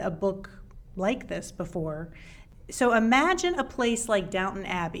read a book like this before. So imagine a place like Downton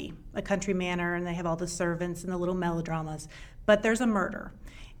Abbey, a country manor, and they have all the servants and the little melodramas, but there's a murder.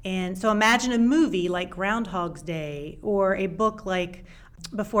 And so imagine a movie like Groundhog's Day, or a book like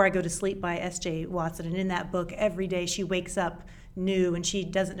Before I Go to Sleep by S.J. Watson. And in that book, every day she wakes up new and she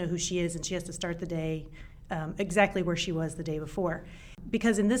doesn't know who she is, and she has to start the day exactly where she was the day before.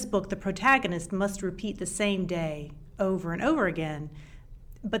 Because in this book, the protagonist must repeat the same day over and over again,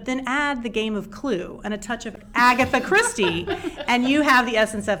 but then add the game of Clue and a touch of Agatha Christie, and you have the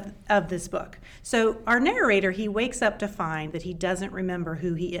essence of this book. So our narrator, he wakes up to find that he doesn't remember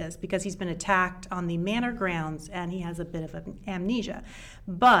who he is because he's been attacked on the manor grounds and he has a bit of amnesia.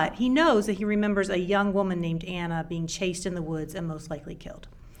 But he knows that he remembers a young woman named Anna being chased in the woods and most likely killed.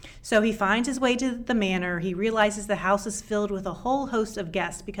 So he finds his way to the manor. He realizes the house is filled with a whole host of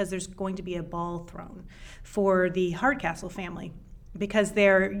guests because there's going to be a ball thrown for the Hardcastle family, because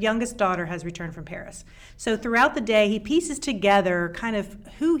their youngest daughter has returned from Paris. So throughout the day, he pieces together kind of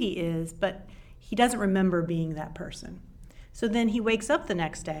who he is, but he doesn't remember being that person. So then he wakes up the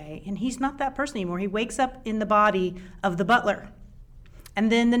next day, and he's not that person anymore. He wakes up in the body of the butler.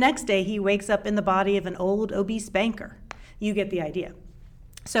 And then the next day, he wakes up in the body of an old obese banker. You get the idea.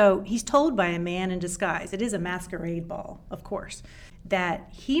 So he's told by a man in disguise, it is a masquerade ball, of course, that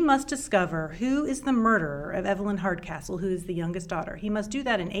he must discover who is the murderer of Evelyn Hardcastle, who is the youngest daughter. He must do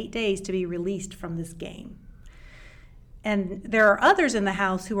that in 8 days to be released from this game. And there are others in the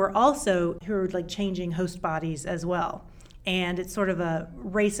house who are like changing host bodies as well. And it's sort of a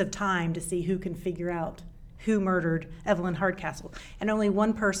race of time to see who can figure out who murdered Evelyn Hardcastle. And only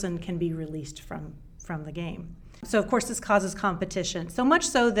one person can be released from the game. So of course this causes competition, so much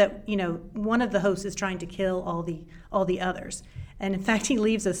so that, one of the hosts is trying to kill all the others. And in fact, he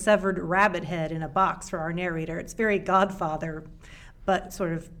leaves a severed rabbit head in a box for our narrator. It's very Godfather, but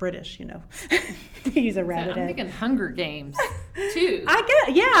sort of British, Use a rabbit head. I'm thinking Hunger Games, too.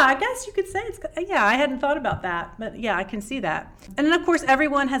 I guess you could say I hadn't thought about that, but yeah, I can see that. And then of course,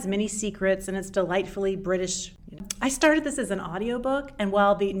 everyone has many secrets, and it's delightfully British. I started this as an audiobook, and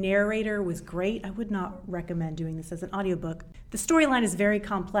while the narrator was great, I would not recommend doing this as an audiobook. The storyline is very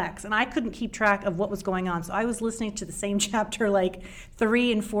complex, and I couldn't keep track of what was going on, so I was listening to the same chapter like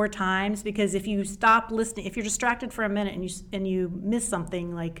 3 and 4 times, because if you stop listening, if you're distracted for a minute and you miss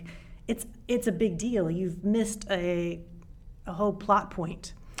something, like it's a big deal. You've missed a whole plot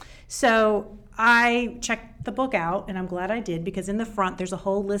point. So I checked the book out, and I'm glad I did, because in the front there's a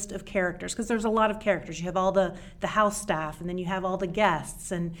whole list of characters, because there's a lot of characters. You have all the house staff, and then you have all the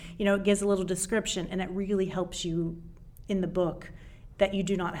guests, and it gives a little description, and it really helps you in the book that you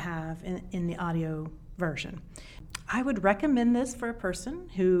do not have in the audio version. I would recommend this for a person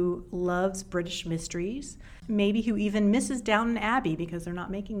who loves British mysteries, maybe who even misses Downton Abbey because they're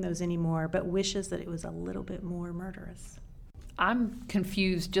not making those anymore, but wishes that it was a little bit more murderous. I'm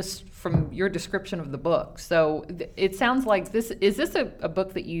confused just from your description of the book. So it sounds like is this a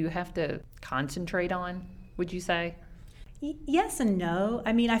book that you have to concentrate on, would you say? Yes and no.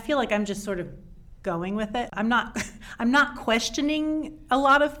 I mean, I feel like I'm just sort of going with it. I'm not questioning a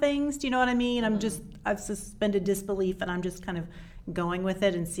lot of things. Do you know what I mean? I've suspended disbelief, and I'm just kind of going with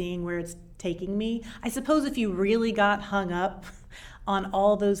it and seeing where it's taking me. I suppose if you really got hung up on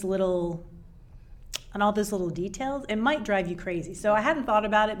all those little details, it might drive you crazy. So I hadn't thought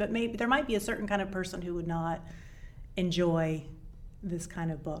about it, but maybe there might be a certain kind of person who would not enjoy this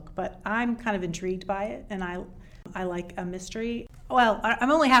kind of book. But I'm kind of intrigued by it, and I like a mystery. Well,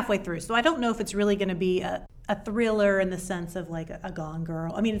 I'm only halfway through, so I don't know if it's really going to be a thriller in the sense of like a Gone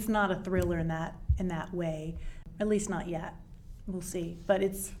Girl. I mean, it's not a thriller in that way, at least not yet. We'll see. But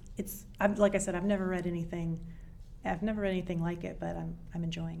like I said, I've never read anything like it, but I'm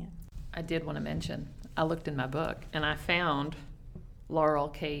enjoying it. I did want to mention, I looked in my book and I found Laurel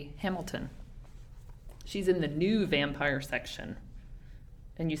K. Hamilton. She's in the new vampire section.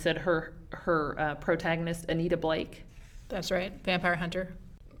 And you said her protagonist, Anita Blake? That's right. Vampire hunter.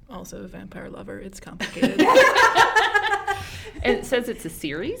 Also a vampire lover. It's complicated. And it says it's a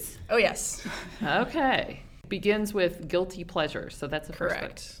series? Oh, yes. Okay. Begins with Guilty Pleasure. So that's the first book.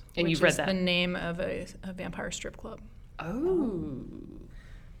 Correct. And you've read that? Which is the name of a vampire strip club. Oh.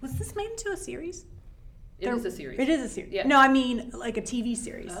 Was this made into a series? It is a series. It is a series. Yeah. No, I mean like a TV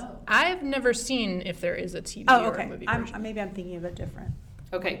series. Oh. I've never seen if there is a TV or a movie version. Maybe I'm thinking of it different.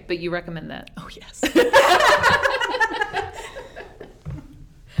 Okay, but you recommend that? Oh, yes.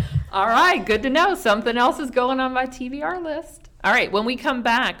 All right, good to know. Something else is going on my TBR list. All right, when we come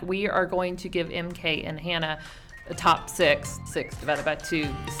back, we are going to give MK and Hannah a top 6. 6 divided by 2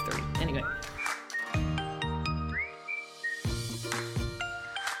 is 3. Anyway.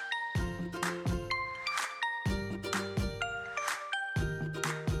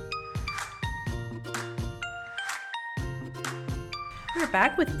 We're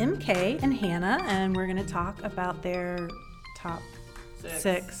back with MK and Hannah, and we're going to talk about their top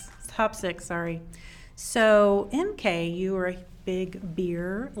 6. Top 6, sorry. So, MK, you are a big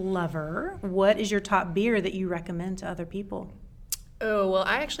beer lover. What is your top beer that you recommend to other people? Oh, well,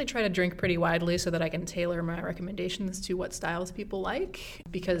 I actually try to drink pretty widely so that I can tailor my recommendations to what styles people like.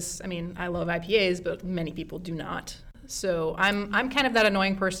 Because, I mean, I love IPAs, but many people do not. So I'm kind of that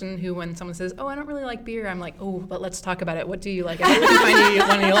annoying person who, when someone says, "Oh, I don't really like beer," I'm like, "Oh, but let's talk about it. What do you like? What do you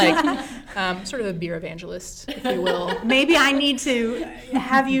find one you like?" Sort of a beer evangelist, if you will. Maybe I need to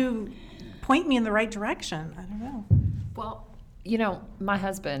have you point me in the right direction. I don't know. Well, you know, my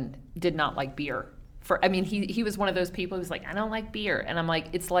husband did not like beer. He was one of those people who's like, I don't like beer. And I'm like,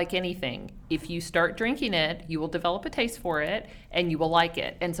 it's like anything. If you start drinking it, you will develop a taste for it and you will like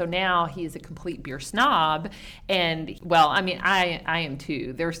it. And so now he is a complete beer snob. And, well, I mean, I am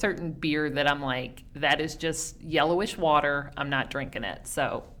too. There's certain beer that I'm like, that is just yellowish water. I'm not drinking it.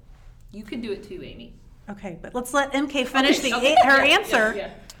 So you can do it too, Amy. Okay, but let's let MK finish her answer.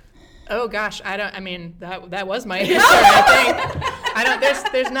 Yeah. Oh gosh, that was my answer, I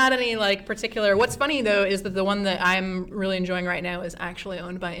think. There's not any like particular. What's funny though is that the one that I'm really enjoying right now is actually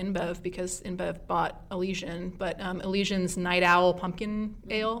owned by InBev, because InBev bought Elysian, but Elysian's Night Owl Pumpkin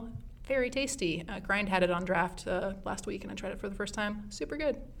Ale very tasty. Grind had it on draft last week, and I tried it for the first time. Super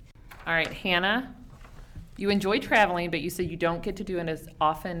good. All right, Hannah, you enjoy traveling, but you said you don't get to do it as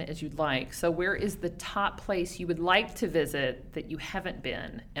often as you'd like. So where is the top place you would like to visit that you haven't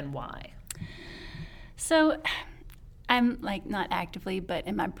been, and why? So I'm like not actively, but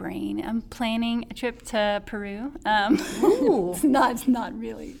in my brain, I'm planning a trip to Peru. It's not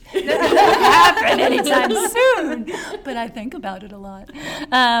really happen anytime soon, but I think about it a lot.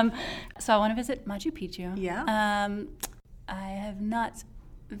 So I want to visit Machu Picchu. Yeah. I have not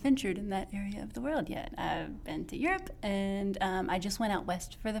ventured in that area of the world yet. I've been to Europe, and I just went out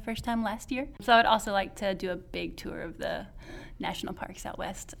west for the first time last year. So I would also like to do a big tour of the national parks out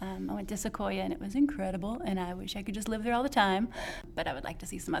west. I went to Sequoia, and it was incredible, and I wish I could just live there all the time, but I would like to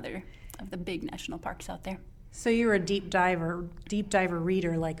see some other of the big national parks out there. So you're a deep diver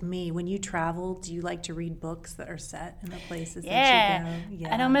reader like me. When you travel, do you like to read books that are set in the places that you go?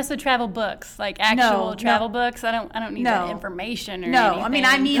 Yeah. I don't mess with travel books, like actual travel books. I don't need that information or anything.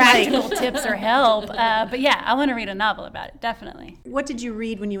 I mean practical tips or help. But yeah, I want to read a novel about it, definitely. What did you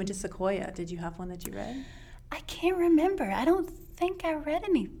read when you went to Sequoia? Did you have one that you read? I can't remember. I don't think I read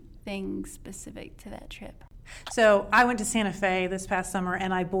anything specific to that trip. So I went to Santa Fe this past summer,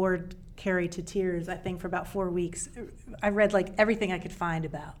 and I bored Carrie to tears, I think, for about 4 weeks. I read like everything I could find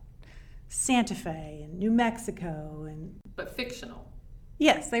about Santa Fe and New Mexico. But fictional.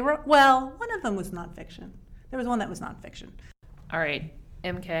 Yes, they were. Well, one of them was nonfiction. There was one that was nonfiction. All right,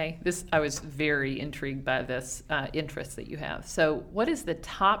 MK, I was very intrigued by this interest that you have. So what is the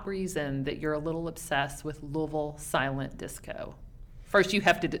top reason that you're a little obsessed with Louisville silent disco? First, you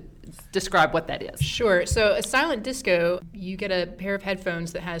have to describe what that is. Sure. So a silent disco, you get a pair of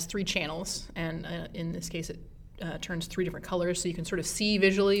headphones that has 3 channels, and in this case, it turns 3 different colors, so you can sort of see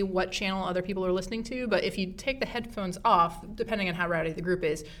visually what channel other people are listening to. But if you take the headphones off, depending on how rowdy the group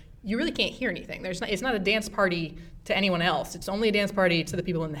is, you really can't hear anything. It's not a dance party to anyone else. It's only a dance party to the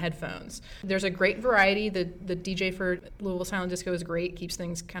people in the headphones. There's a great variety. The DJ for Louisville Silent Disco is great, keeps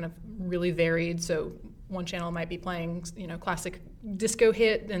things kind of really varied. So one channel might be playing, classic disco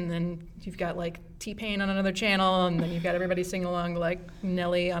hit, and then you've got like T-Pain on another channel, and then you've got everybody sing along like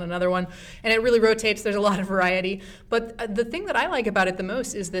Nelly on another one, and it really rotates. There's a lot of variety. But the thing that I like about it the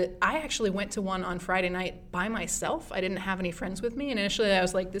most is that I actually went to one on Friday night by myself. I didn't have any friends with me, and initially I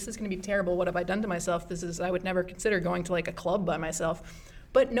was like, this is going to be terrible. What have I done to myself? I would never consider going to like a club by myself.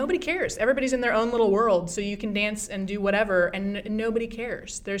 But nobody cares. Everybody's in their own little world, so you can dance and do whatever, and nobody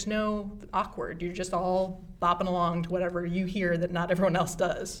cares. There's no awkward. You're just all bopping along to whatever you hear that not everyone else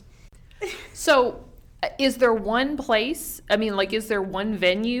does. So is there one place, is there one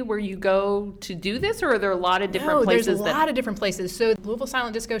venue where you go to do this, or are there a lot of different places? There's a lot of different places. So Louisville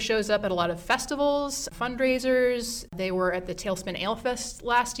Silent Disco shows up at a lot of festivals, fundraisers. They were at the Tailspin Ale Fest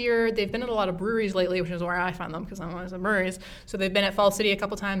last year. They've been at a lot of breweries lately, which is where I found them because I'm always at breweries. So they've been at Fall City a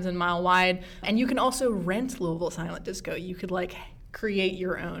couple times and Mile Wide. And you can also rent Louisville Silent Disco. You could create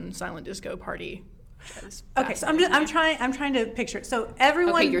your own silent disco party. Okay, so I'm trying to picture it. So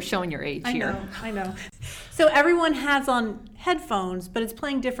everyone. Okay, you're showing your age here. I know. So everyone has on headphones, but it's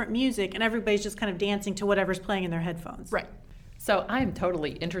playing different music, and everybody's just kind of dancing to whatever's playing in their headphones. Right. So I'm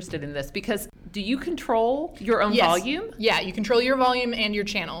totally interested in this because do you control your own volume? Yeah, you control your volume and your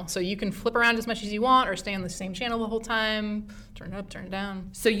channel. So you can flip around as much as you want or stay on the same channel the whole time, turn it up, turn it down.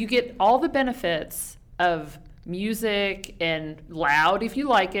 So you get all the benefits of music and loud if you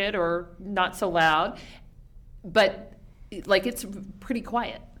like it, or not so loud, but it's pretty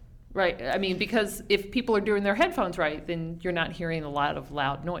quiet, right? Because if people are doing their headphones right, then you're not hearing a lot of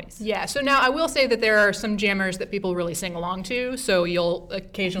loud noise. Yeah, so now I will say that there are some jammers that people really sing along to, so you'll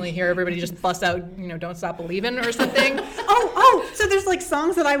occasionally hear everybody just bust out, Don't Stop Believin' or something. So there's like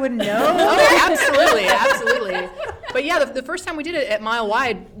songs that I would know? Absolutely. But yeah, the first time we did it at Mile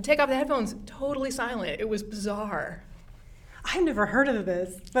Wide, take off the headphones, totally silent. It was bizarre. I've never heard of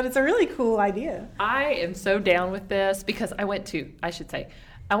this, but it's a really cool idea. I am so down with this because I went to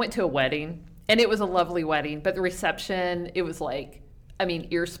a wedding, and it was a lovely wedding, but the reception, it was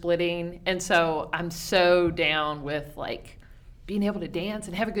ear splitting. And so I'm so down with being able to dance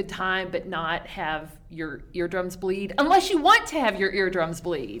and have a good time, but not have your eardrums bleed unless you want to have your eardrums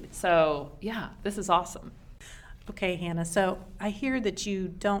bleed. So yeah, this is awesome. Okay, Hannah, so I hear that you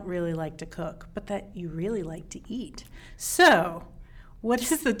don't really like to cook, but that you really like to eat. So what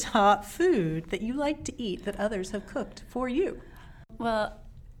is the top food that you like to eat that others have cooked for you? Well,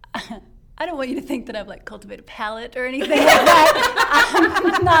 I don't want you to think that I've cultivated a palate or anything like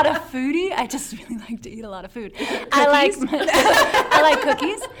that. I'm not a foodie. I just really like to eat a lot of food. I like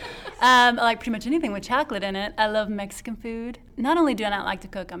cookies. I like pretty much anything with chocolate in it. I love Mexican food. Not only do I not like to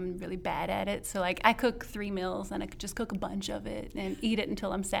cook, I'm really bad at it. So like I cook 3 meals and I could just cook a bunch of it and eat it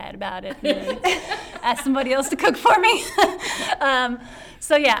until I'm sad about it and then ask somebody else to cook for me.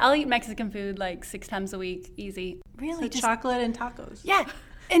 So yeah, I'll eat Mexican food like 6 times a week, easy. Really, So just chocolate and tacos. yeah.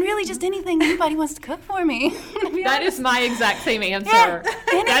 And really just anything anybody wants to cook for me. That is my exact same answer. Yeah,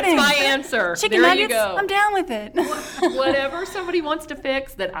 That's anything. my answer. Chicken there nuggets, you go. I'm down with it. Whatever somebody wants to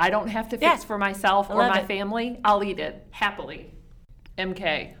fix that I don't have to fix Yeah. for myself or love my it. family, I'll eat it happily.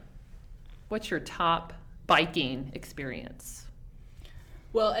 MK, what's your top biking experience?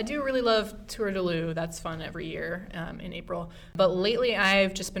 Well, I do really love Tour de Loup. That's fun every year in April. But lately,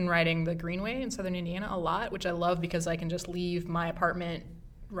 I've just been riding the Greenway in southern Indiana a lot, which I love because I can just leave my apartment,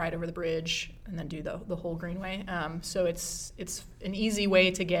 ride over the bridge, and then do the whole Greenway. So it's an easy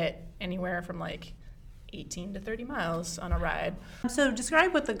way to get anywhere from like 18 to 30 miles on a ride. So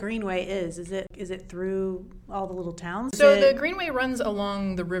describe what the Greenway is. Is it through all the little towns? So the Greenway runs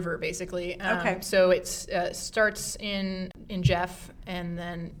along the river, basically. Okay. So it starts in Jeff, and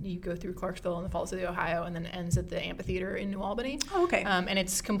then you go through Clarksville and the Falls of the Ohio, and then ends at the amphitheater in New Albany. Oh, okay. And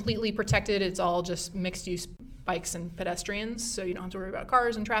it's completely protected. It's all just mixed-use bikes and pedestrians, so you don't have to worry about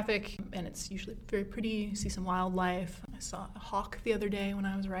cars and traffic. And it's usually very pretty. You see some wildlife. I saw a hawk the other day when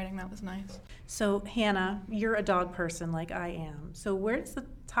I was riding. That was nice. So Hannah, you're a dog person like I am. So where's the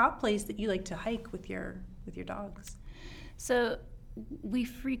top place that you like to hike with your dogs? So we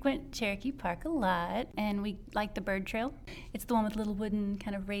frequent Cherokee Park a lot, and we like the bird trail. It's the one with a little wooden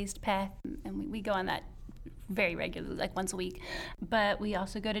kind of raised path, and we go on that very regularly, like once a week. But we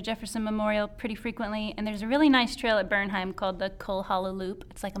also go to Jefferson Memorial pretty frequently, and there's a really nice trail at Bernheim called the Coal Hollow Loop.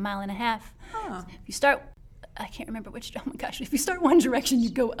 It's like 1.5 miles. Huh. If you start, I can't remember which, oh my gosh, if you start one direction, you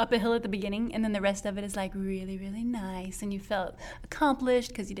go up a hill at the beginning, and then the rest of it is like really, really nice, and you felt accomplished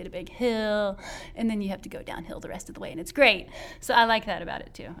because you did a big hill, and then you have to go downhill the rest of the way, and it's great. So I like that about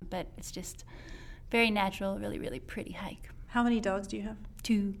it too, but it's just very natural, really, really pretty hike. How many dogs do you have?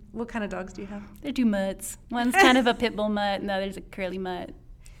 2. What kind of dogs do you have? They're 2 mutts. One's kind of a pit bull mutt, and the other's a curly mutt.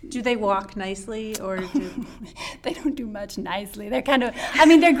 Do they walk nicely or do They don't do much nicely. They're kind of, I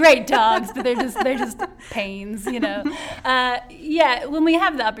mean, they're great dogs, but they're just pains, you know. Yeah, when we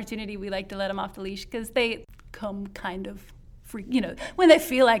have the opportunity, we like to let them off the leash because they come kind of free, you know, when they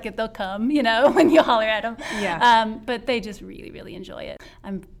feel like it, they'll come, you know, when you holler at them. Yeah. But they just really, really enjoy it.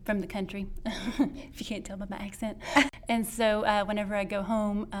 I'm from the country, if you can't tell by my accent. And so whenever I go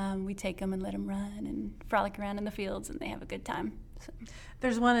home, we take them and let them run and frolic around in the fields, and they have a good time. So.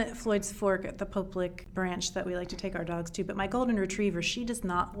 There's one at Floyd's Fork at the Pope Lick branch that we like to take our dogs to, but my golden retriever, she does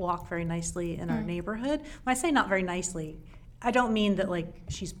not walk very nicely in our neighborhood. When I say not very nicely, I don't mean that like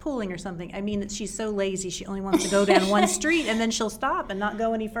she's pulling or something. I mean that she's so lazy she only wants to go down one street and then she'll stop and not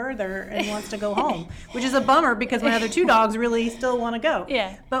go any further and wants to go home, which is a bummer because my other 2 dogs really still want to go.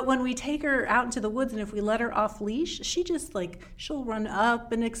 Yeah. But when we take her out into the woods and if we let her off leash, she just like, she'll run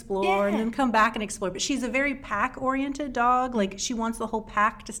up and explore and then come back and explore. But she's a very pack-oriented dog. Like she wants the whole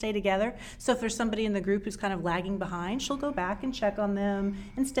pack to stay together. So if there's somebody in the group who's kind of lagging behind, she'll go back and check on them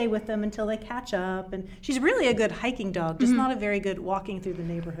and stay with them until they catch up. And she's really a good hiking dog, just not a very good walking through the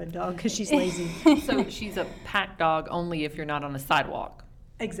neighborhood dog because she's lazy. So she's a pack dog only if you're not on a sidewalk.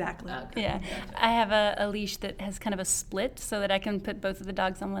 Exactly. Okay. Yeah, I have a leash that has kind of a split so that I can put both of the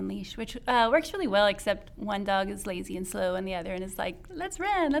dogs on one leash, which works really well, except one dog is lazy and slow and the other and is like, let's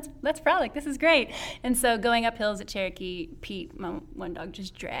run, let's frolic, this is great. And so going up hills at Cherokee, Pete, my one dog,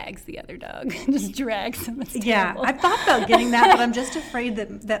 just drags the other dog, just drags him. It's Yeah, terrible. I thought about getting that, but I'm just afraid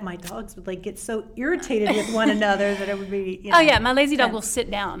that my dogs would like get so irritated with one another that it would be, you know. Oh yeah, my lazy dog tense. will sit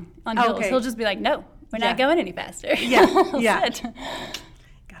down on hills. Okay. He'll just be like, no, we're Yeah. not going any faster. Yeah, He'll yeah. sit.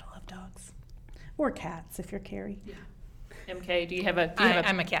 Gotta love dogs. Or cats if you're Carrie. MK, do you have a?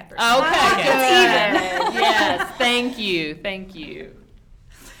 I'm a cat person. Okay, Yes. good. Yes, thank you.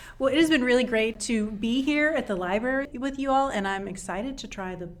 Well, it has been really great to be here at the library with you all, and I'm excited to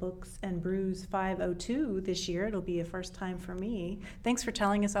try the Books and Brews 502 this year. It'll be a first time for me. Thanks for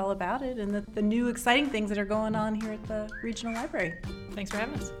telling us all about it and the new exciting things that are going on here at the Regional Library. Thanks for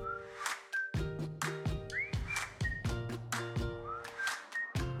having us.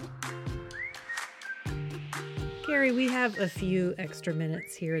 Carrie, we have a few extra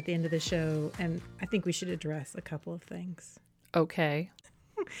minutes here at the end of the show, and I think we should address a couple of things. Okay.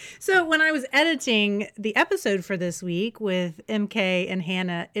 So when I was editing the episode for this week with MK and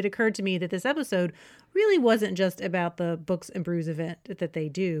Hannah, it occurred to me that this episode really wasn't just about the Books and Brews event that they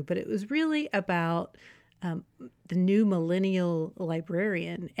do, but it was really about the new millennial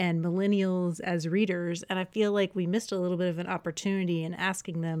librarian and millennials as readers. And I feel like we missed a little bit of an opportunity in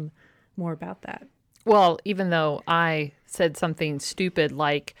asking them more about that. Well, even though I said something stupid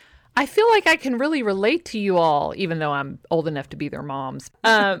like, I feel like I can really relate to you all, even though I'm old enough to be their moms.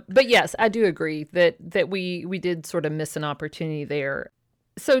 But yes, I do agree that we did sort of miss an opportunity there.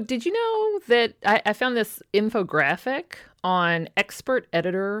 So did you know that I found this infographic on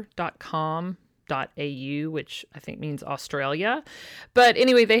experteditor.com.au, which I think means Australia. But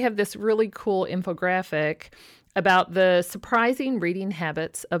anyway, they have this really cool infographic about the surprising reading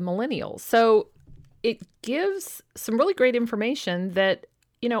habits of millennials. So it gives some really great information that,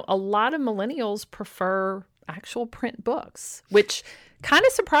 a lot of millennials prefer actual print books, which kind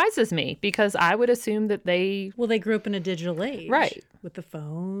of surprises me because I would assume that they grew up in a digital age. Right. With the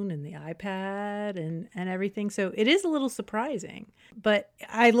phone and the iPad and everything. So it is a little surprising. But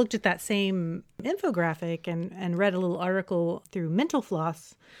I looked at that same infographic and read a little article through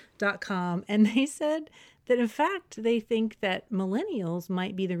mentalfloss.com, and they said that, in fact, they think that millennials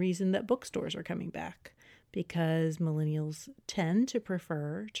might be the reason that bookstores are coming back, because millennials tend to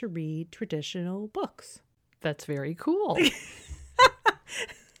prefer to read traditional books. That's very cool.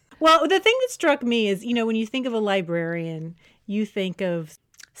 Well, the thing that struck me is, when you think of a librarian, you think of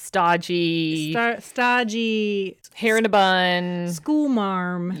stodgy, hair in a bun, school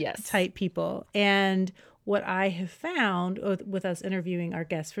marm yes. type people. And what I have found with us interviewing our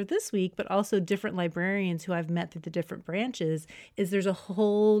guests for this week, but also different librarians who I've met through the different branches, is there's a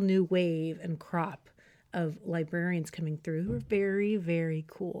whole new wave and crop of librarians coming through who are very, very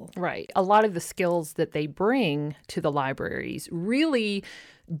cool. Right. A lot of the skills that they bring to the libraries really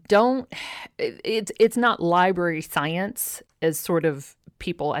don't, it's not library science as sort of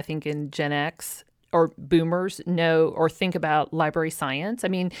people, I think, in Gen X or boomers know or think about library science. I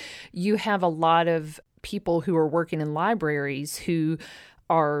mean, you have a lot of people who are working in libraries who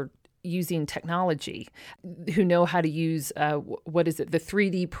are using technology, who know how to use, the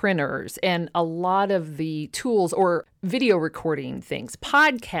 3D printers and a lot of the tools or video recording things,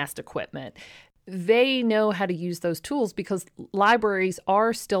 podcast equipment. They know how to use those tools because libraries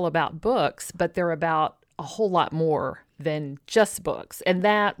are still about books, but they're about a whole lot more than just books. And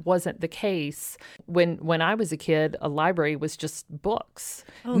that wasn't the case when I was a kid. A library was just books.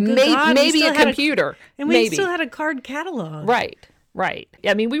 Oh, God, maybe a computer. And we still had a card catalog. Right.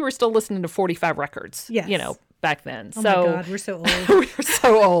 I mean, we were still listening to 45 records, back then. Oh, my God, we're so old. We're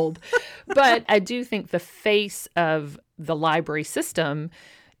so old. But I do think the face of the library system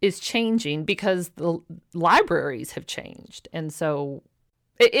is changing because the libraries have changed. And so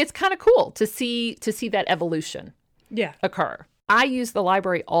it's kind of cool to see that evolution occur. I use the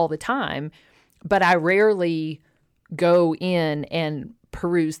library all the time, but I rarely go in and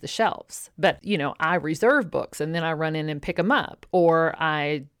peruse the shelves. But, I reserve books and then I run in and pick them up, or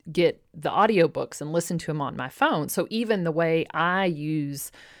I get the audiobooks and listen to them on my phone. So even the way I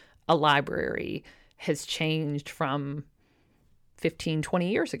use a library has changed from 15,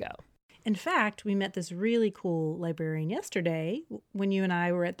 20 years ago. In fact, we met this really cool librarian yesterday when you and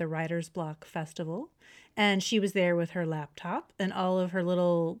I were at the Writer's Block Festival, and she was there with her laptop and all of her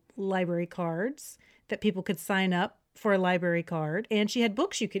little library cards that people could sign up for a library card. And she had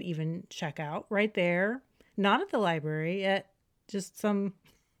books you could even check out right there, not at the library, at just some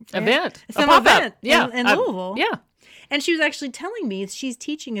event, in Louisville. Yeah. And she was actually telling me she's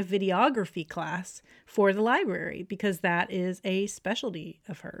teaching a videography class for the library because that is a specialty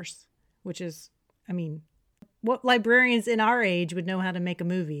of hers, which is, what librarians in our age would know how to make a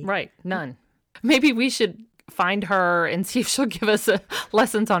movie? Right. None. Maybe we should find her and see if she'll give us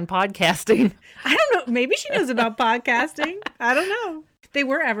lessons on podcasting. I don't know. Maybe she knows about podcasting. I don't know. They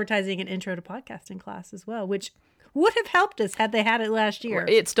were advertising an intro to podcasting class as well, which would have helped us had they had it last year.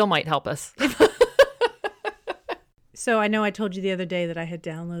 It still might help us. So I know I told you the other day that I had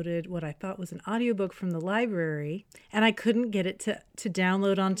downloaded what I thought was an audiobook from the library, and I couldn't get it to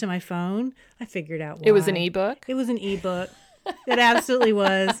download onto my phone. I figured out why. It was an ebook? It was an ebook. It absolutely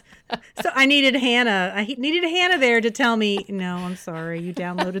was. So I needed Hannah. I needed Hannah there to tell me, no, I'm sorry, you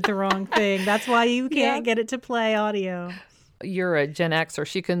downloaded the wrong thing. That's why you can't get it to play audio. You're a Gen Xer.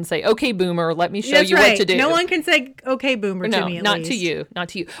 She couldn't say, okay, boomer, let me show you what to do. No one can say, okay, boomer to me at not least. to you. Not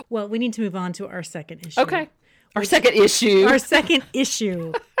to you. Well, we need to move on to our second issue. Okay. Our second issue. Our second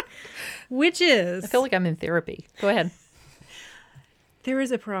issue, which is... I feel like I'm in therapy. Go ahead. There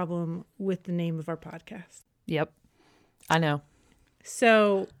is a problem with the name of our podcast. Yep. I know.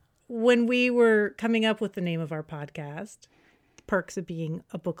 So when we were coming up with the name of our podcast, Perks of Being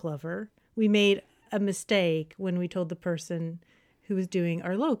a Book Lover, we made a mistake when we told the person who was doing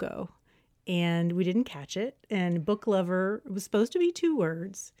our logo, and we didn't catch it. And book lover was supposed to be 2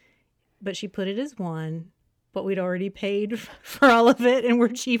 words, but she put it as 1. but we'd already paid for all of it, and we're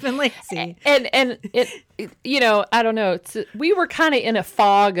cheap and lazy. And it, I don't know. We were kind of in a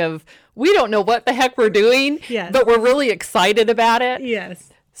fog of, we don't know what the heck we're doing, Yes. but we're really excited about it. Yes.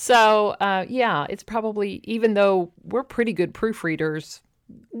 So, it's probably, even though we're pretty good proofreaders,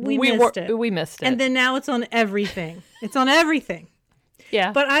 We missed it. We missed it. And then now it's on everything. It's on everything.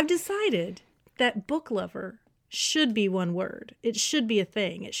 Yeah. But I've decided that book lover should be one word. It should be a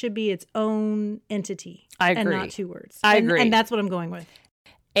thing. It should be its own entity. I agree. And not two words. I agree. And that's what I'm going with.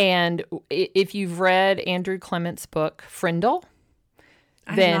 And if you've read Andrew Clement's book, Frindle,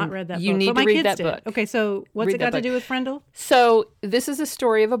 I then have not read that you book, need but to my read kids that did. book. Okay, so what's Read it got that to book. do with Frindle? So this is a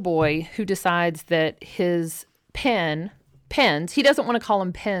story of a boy who decides that his pens, he doesn't want to call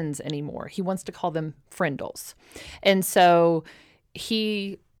them pens anymore. He wants to call them Frindles. And so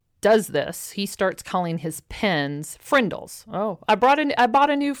he does this. He starts calling his pens Frindles. Oh, I bought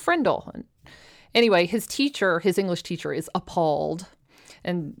a new Frindle. Anyway, his English teacher is appalled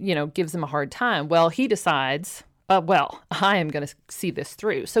and, gives him a hard time. Well, he decides, I am going to see this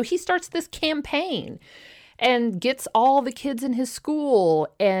through. So he starts this campaign and gets all the kids in his school.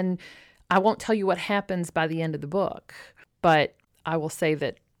 And I won't tell you what happens by the end of the book, but I will say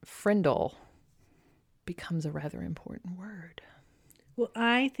that Frindle becomes a rather important word. Well,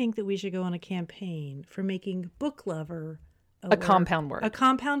 I think that we should go on a campaign for making book lover a compound word. A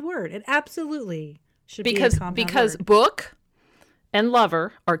compound word. It absolutely should be a compound because word. Book and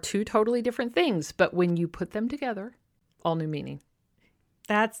lover are two totally different things, but when you put them together, all new meaning.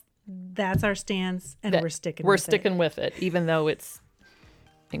 That's our stance, and we're sticking with it, even though it's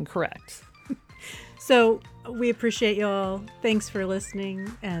incorrect. So we appreciate y'all. Thanks for listening,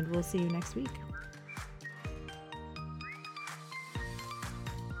 and we'll see you next week.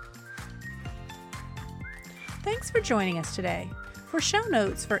 Thanks for joining us today. For show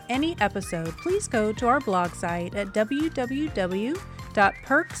notes for any episode, please go to our blog site at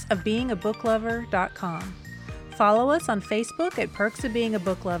www.perksofbeingabooklover.com. Follow us on Facebook at Perks of Being a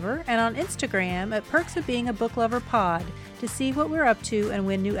Book Lover and on Instagram at Perks of Being a Book Lover Pod to see what we're up to and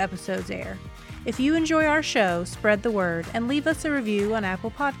when new episodes air. If you enjoy our show, spread the word and leave us a review on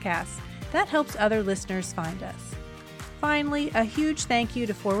Apple Podcasts. That helps other listeners find us. Finally, a huge thank you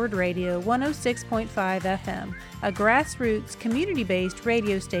to Forward Radio 106.5 FM, a grassroots, community-based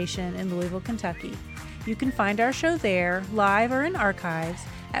radio station in Louisville, Kentucky. You can find our show there, live or in archives,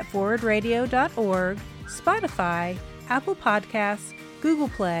 at forwardradio.org, Spotify, Apple Podcasts, Google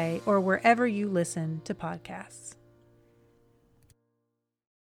Play, or wherever you listen to podcasts.